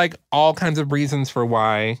there was like all kinds of reasons for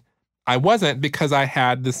why I wasn't, because I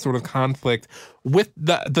had this sort of conflict with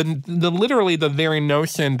the literally the very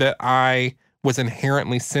notion that I was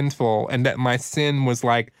inherently sinful and that my sin was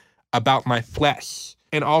like about my flesh.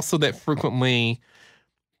 And also that frequently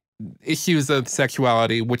issues of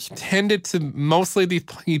sexuality, which tended to mostly be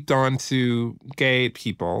heaped on to gay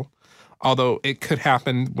people, although it could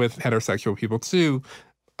happen with heterosexual people too.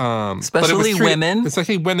 Especially women.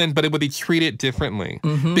 Especially women, but it would be treated differently.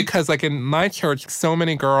 Because like in my church, so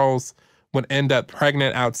many girls would end up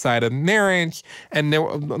pregnant outside of marriage, and there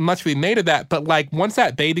was much we made of that. But like once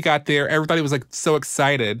that baby got there, everybody was like so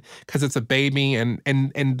excited because it's a baby, and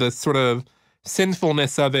the sort of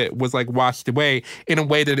sinfulness of it was like washed away in a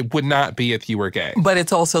way that it would not be if you were gay. But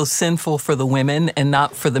it's also sinful for the women and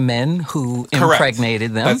not for the men who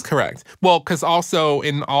impregnated them. That's correct. Well, because also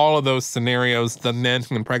in all of those scenarios, the men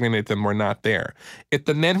who impregnated them were not there. If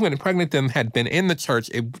the men who impregnated them had been in the church,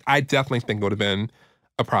 I definitely think it would have been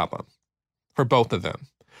a problem for both of them.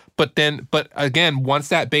 But again, once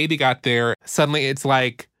that baby got there, suddenly it's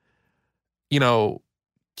like, you know,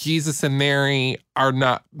 Jesus and Mary are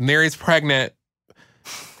not, Mary's pregnant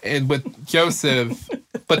and with Joseph,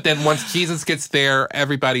 but then once Jesus gets there,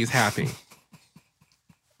 everybody's happy.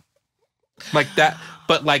 Like that.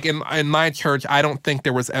 But like in my church, I don't think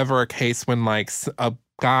there was ever a case when like a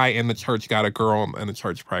guy in the church got a girl in the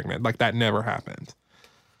church pregnant. Like that never happened.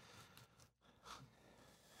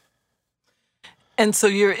 And so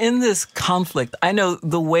you're in this conflict. I know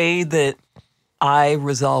the way that I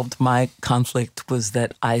resolved my conflict was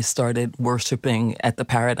that I started worshiping at the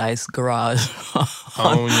Paradise Garage.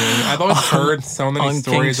 I've always heard so many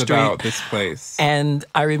stories about this place. And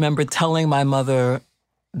I remember telling my mother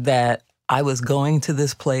that I was going to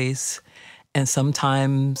this place, and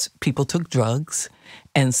sometimes people took drugs,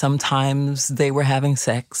 and sometimes they were having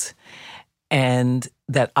sex, and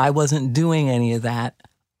that I wasn't doing any of that.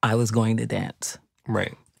 I was going to dance.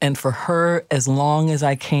 Right. And for her, as long as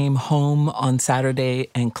I came home on Saturday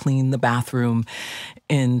and cleaned the bathroom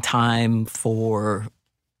in time for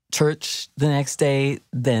church the next day,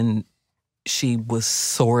 then she was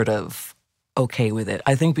sort of okay with it.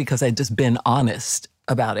 I think because I'd just been honest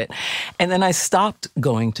about it. And then I stopped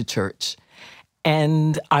going to church.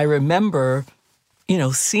 And I remember, you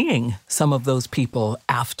know, seeing some of those people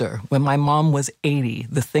after. When my mom was 80,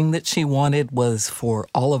 the thing that she wanted was for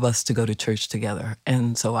all of us to go to church together.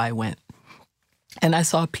 And so I went. And I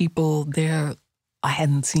saw people there I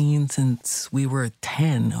hadn't seen since we were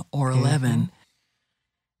 10 or 11.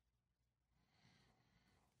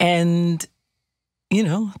 And, you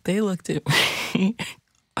know, they looked at me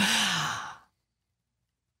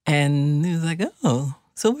and it was like, oh,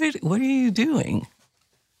 so what are you doing?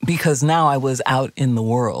 Because now I was out in the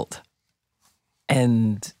world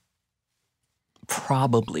and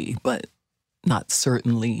probably, but not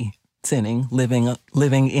certainly sinning,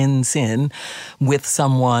 living in sin with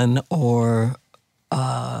someone or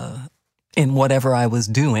in whatever I was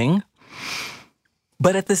doing.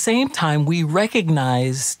 But at the same time, we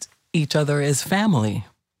recognized each other as family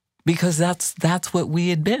because that's what we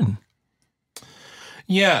had been.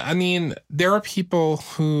 Yeah, I mean, there are people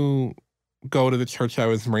who go to the church I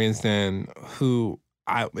was raised in who,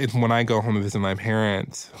 when I go home to visit my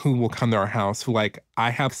parents, who will come to our house, who like, I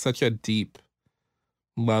have such a deep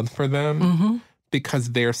love for them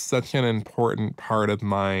because they're such an important part of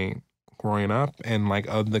my growing up and like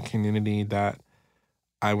of the community that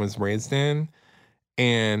I was raised in.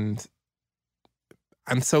 And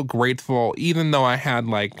I'm so grateful, even though I had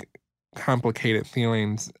like complicated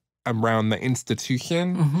feelings around the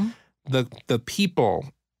institution, the people,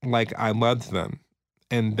 like I loved them,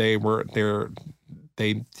 and they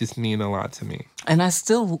just mean a lot to me. And I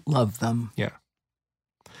still love them. Yeah.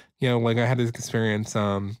 You know, like I had this experience.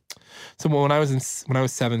 So when I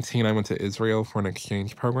was 17, I went to Israel for an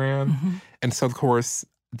exchange program, and so of course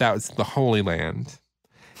that was the Holy Land,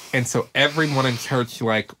 and so everyone in church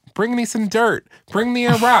like, bring me some dirt, bring me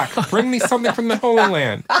a rock, bring me something from the Holy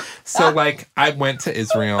Land. So like I went to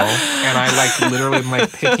Israel and I like literally am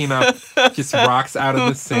like picking up just rocks out of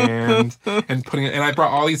the sand and putting it, and I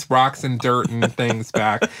brought all these rocks and dirt and things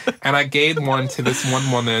back, and I gave one to this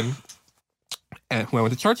one woman who I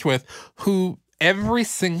went to church with, who every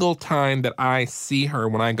single time that I see her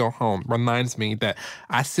when I go home reminds me that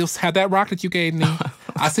I still have that rock that you gave me.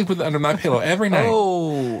 I sleep with it under my pillow every night.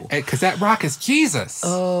 Oh. Because that rock is Jesus.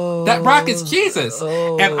 Oh. That rock is Jesus.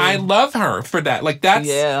 Oh. And I love her for that. Like, that's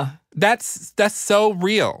so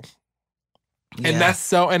real. And that's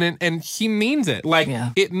so, and she means it. Like,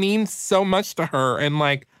 it means so much to her. And,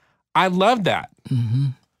 like, I love that. Mm-hmm.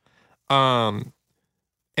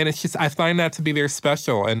 And it's just, I find that to be very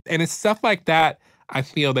special. And it's stuff like that, I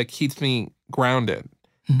feel, that keeps me grounded.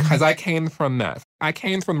 Because I came from that. I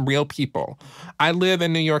came from real people. I live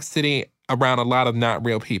in New York City around a lot of not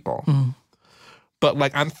real people. But,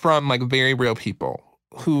 like, I'm from, like, very real people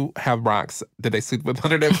who have rocks that they sleep with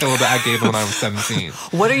under their pillow that I gave them when I was 17.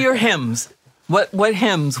 What are your hymns? What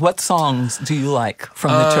hymns, what songs do you like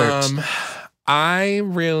from the church? I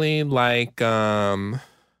really like When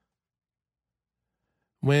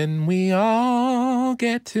We All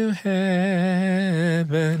Get to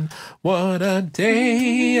Heaven, what a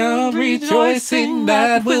day of rejoicing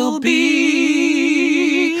that will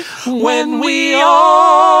be. When we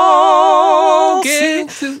all get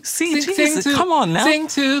to see Jesus. Come on now. Sing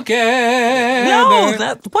together. No,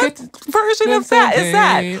 what version of that is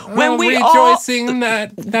that? When we rejoicing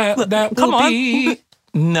that will be.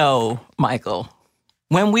 No, Michael.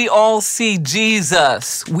 When we all see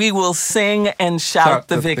Jesus, we will sing and shout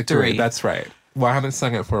the victory. That's right. Well, I haven't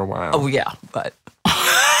sung it for a while. Oh, yeah, but...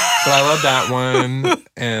 But I love that one.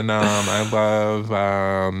 And I love...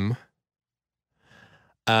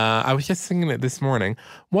 I was just singing it this morning.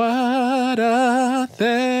 What a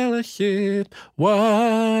fellowship,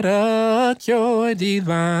 what a joy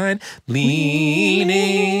divine,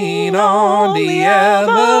 leaning on the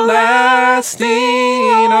everlasting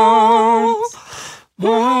arms.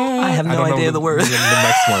 I have no idea the words. The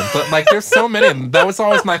next one. But, like, there's so many. That was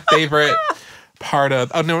always my favorite part of...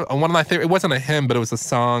 Oh, no, one of my favorite... It wasn't a hymn, but it was a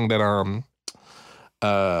song that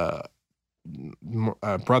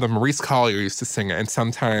brother Maurice Collier used to sing it, and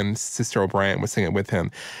sometimes Sister O'Brien would sing it with him.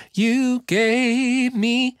 You gave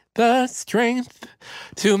me the strength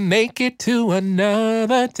to make it to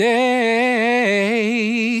another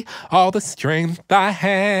day. All the strength I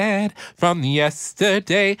had from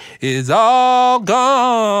yesterday is all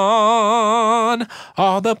gone.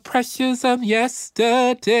 All the pressures of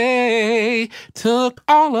yesterday took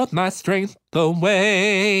all of my strength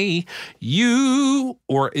away. You,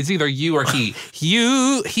 or it's either you or he.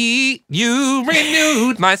 You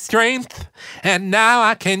renewed my strength, and now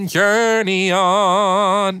I can journey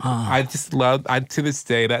on. I just love, to this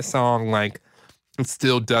day, that song, like, it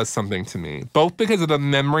still does something to me. Both because of the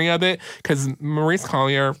memory of it, because Maurice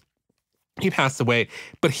Collier, he passed away,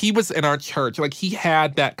 but he was in our church. Like, he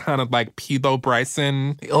had that kind of, like, Peabo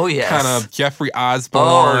Bryson, kind of Jeffrey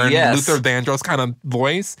Osborne, Luther Vandross kind of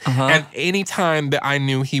voice. And anytime that I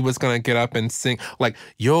knew he was going to get up and sing, like,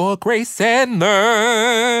 your grace and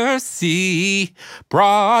mercy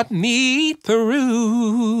brought me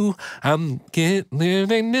through. I'm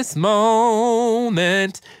living this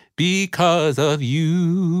moment because of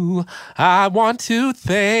you. I want to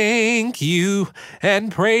thank you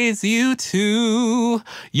and praise you too.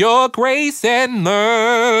 Your grace and mercy,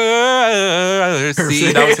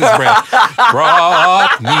 that was his breath,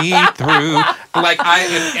 brought me through. Like,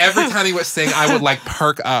 and every time he would sing, I would, like,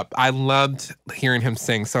 perk up. I loved hearing him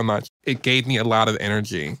sing so much. It gave me a lot of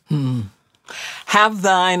energy. Have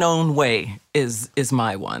Thine Own Way is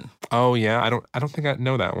my one. Oh yeah, I don't think I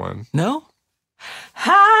know that one. No?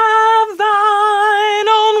 Have thine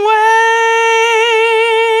own way,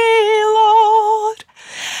 Lord.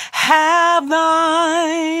 Have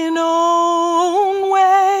thine own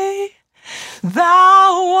way.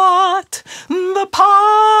 Thou art the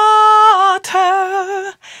potter,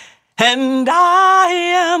 and I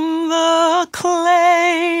am the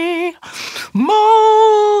clay.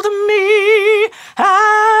 Mold me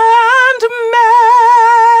and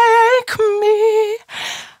make me.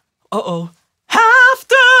 Uh-oh.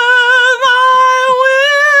 After thy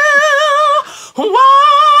will, while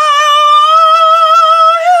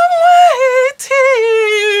I'm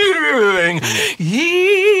waiting,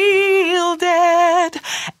 yielded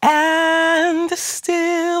and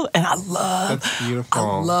still. And I love, that's beautiful.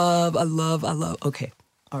 I love. Okay,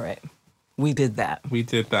 all right. We did that. We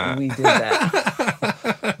did that.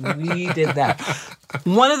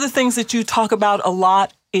 One of the things that you talk about a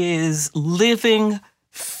lot is living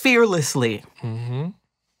fearlessly.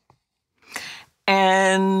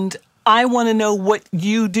 And I want to know what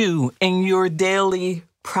you do in your daily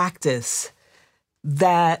practice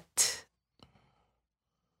that,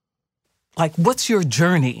 like, what's your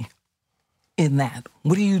journey in that?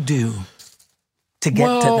 What do you do to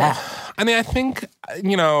get to that? I mean, I think,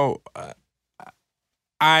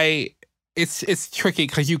 it's tricky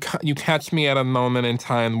because you catch me at a moment in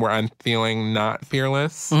time where I'm feeling not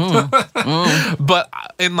fearless. But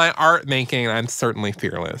in my art making, I'm certainly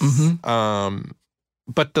fearless.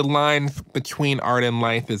 But the line between art and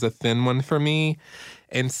life is a thin one for me.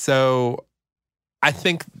 And so I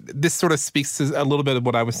think this sort of speaks to a little bit of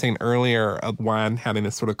what I was saying earlier of why I'm having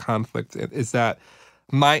this sort of conflict, is that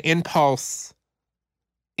my impulse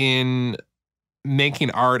in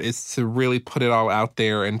making art is to really put it all out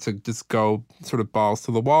there and to just go sort of balls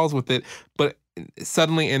to the walls with it. But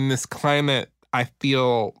suddenly in this climate, I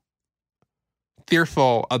feel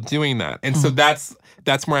fearful of doing that. And so that's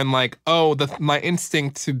where I'm like, oh, my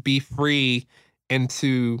instinct to be free and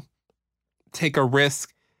to take a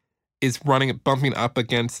risk is bumping up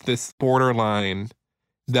against this borderline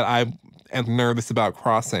that I am nervous about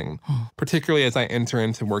crossing, particularly as I enter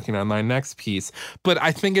into working on my next piece. But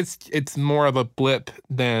I think it's more of a blip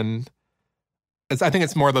than I think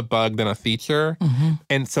it's more of a bug than a feature.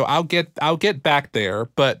 And so I'll get back there.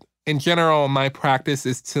 But in general, my practice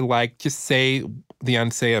is to just say the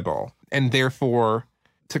unsayable, and therefore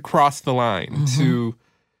to cross the line,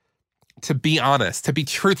 to be honest, to be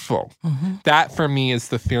truthful. That for me is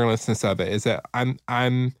the fearlessness of it, is that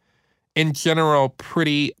I'm in general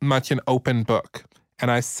pretty much an open book,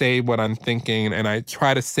 and I say what I'm thinking, and I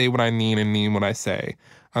try to say what I mean and mean what I say,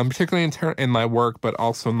 particularly in my work, but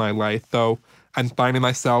also in my life, though I'm finding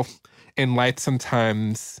myself in life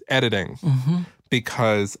sometimes editing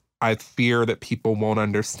because I fear that people won't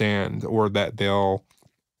understand or that they'll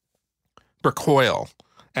recoil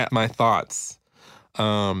at my thoughts.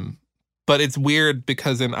 But it's weird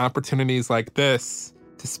because in opportunities like this,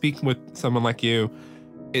 to speak with someone like you,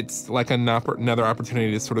 it's like another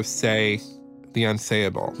opportunity to sort of say the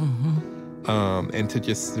unsayable, and to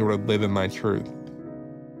just sort of live in my truth.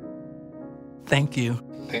 Thank you.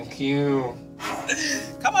 Thank you.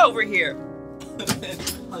 Come over here.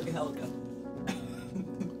 Hug Helga.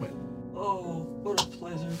 Oh, what a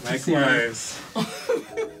pleasure. Likewise.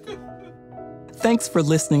 Thanks for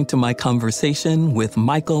listening to my conversation with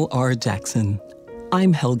Michael R. Jackson.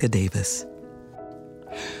 I'm Helga Davis.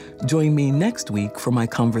 Join me next week for my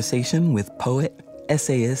conversation with poet,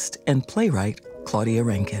 essayist, and playwright Claudia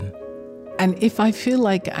Rankine. And if I feel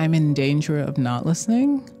like I'm in danger of not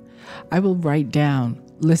listening, I will write down,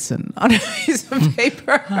 listen, on a piece of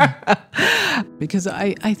paper. Because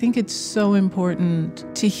I think it's so important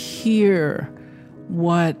to hear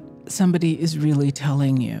what somebody is really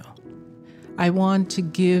telling you. I want to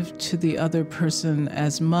give to the other person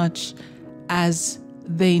as much as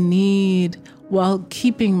they need while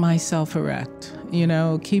keeping myself erect,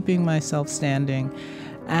 keeping myself standing.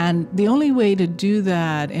 And the only way to do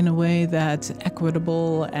that in a way that's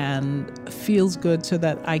equitable and feels good so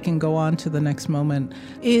that I can go on to the next moment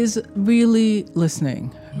is really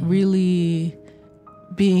listening, really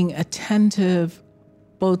being attentive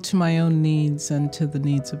both to my own needs and to the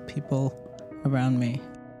needs of people around me.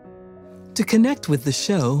 To connect with the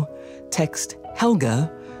show, text Helga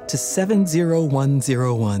to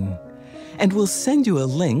 70101. And we'll send you a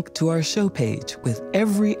link to our show page with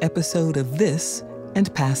every episode of this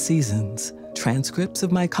and past seasons, transcripts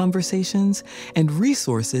of my conversations, and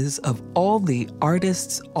resources of all the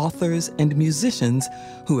artists, authors, and musicians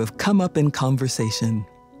who have come up in conversation.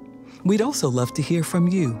 We'd also love to hear from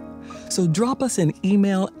you, so drop us an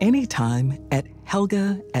email anytime at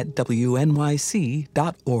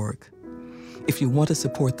helga@wnyc.org. If you want to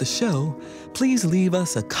support the show, please leave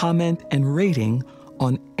us a comment and rating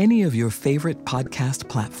on any of your favorite podcast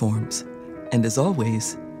platforms. And as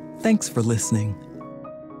always, thanks for listening.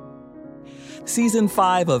 Season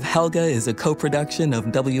 5 of Helga is a co-production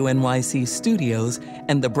of WNYC Studios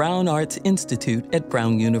and the Brown Arts Institute at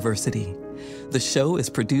Brown University. The show is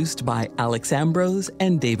produced by Alex Ambrose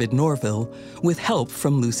and David Norville, with help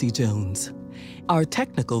from Lucy Jones. Our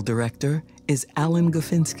technical director is Alan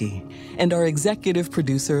Gofinski, and our executive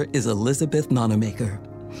producer is Elizabeth Nonamaker.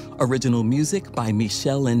 Original music by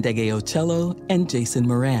Michelle Ndegeocello and Jason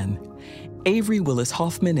Moran. Avery Willis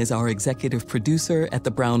Hoffman is our executive producer at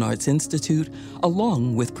the Brown Arts Institute,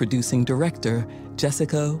 along with producing director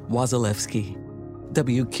Jessica Wazalewski.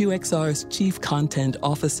 WQXR's chief content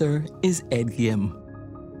officer is Ed Yim.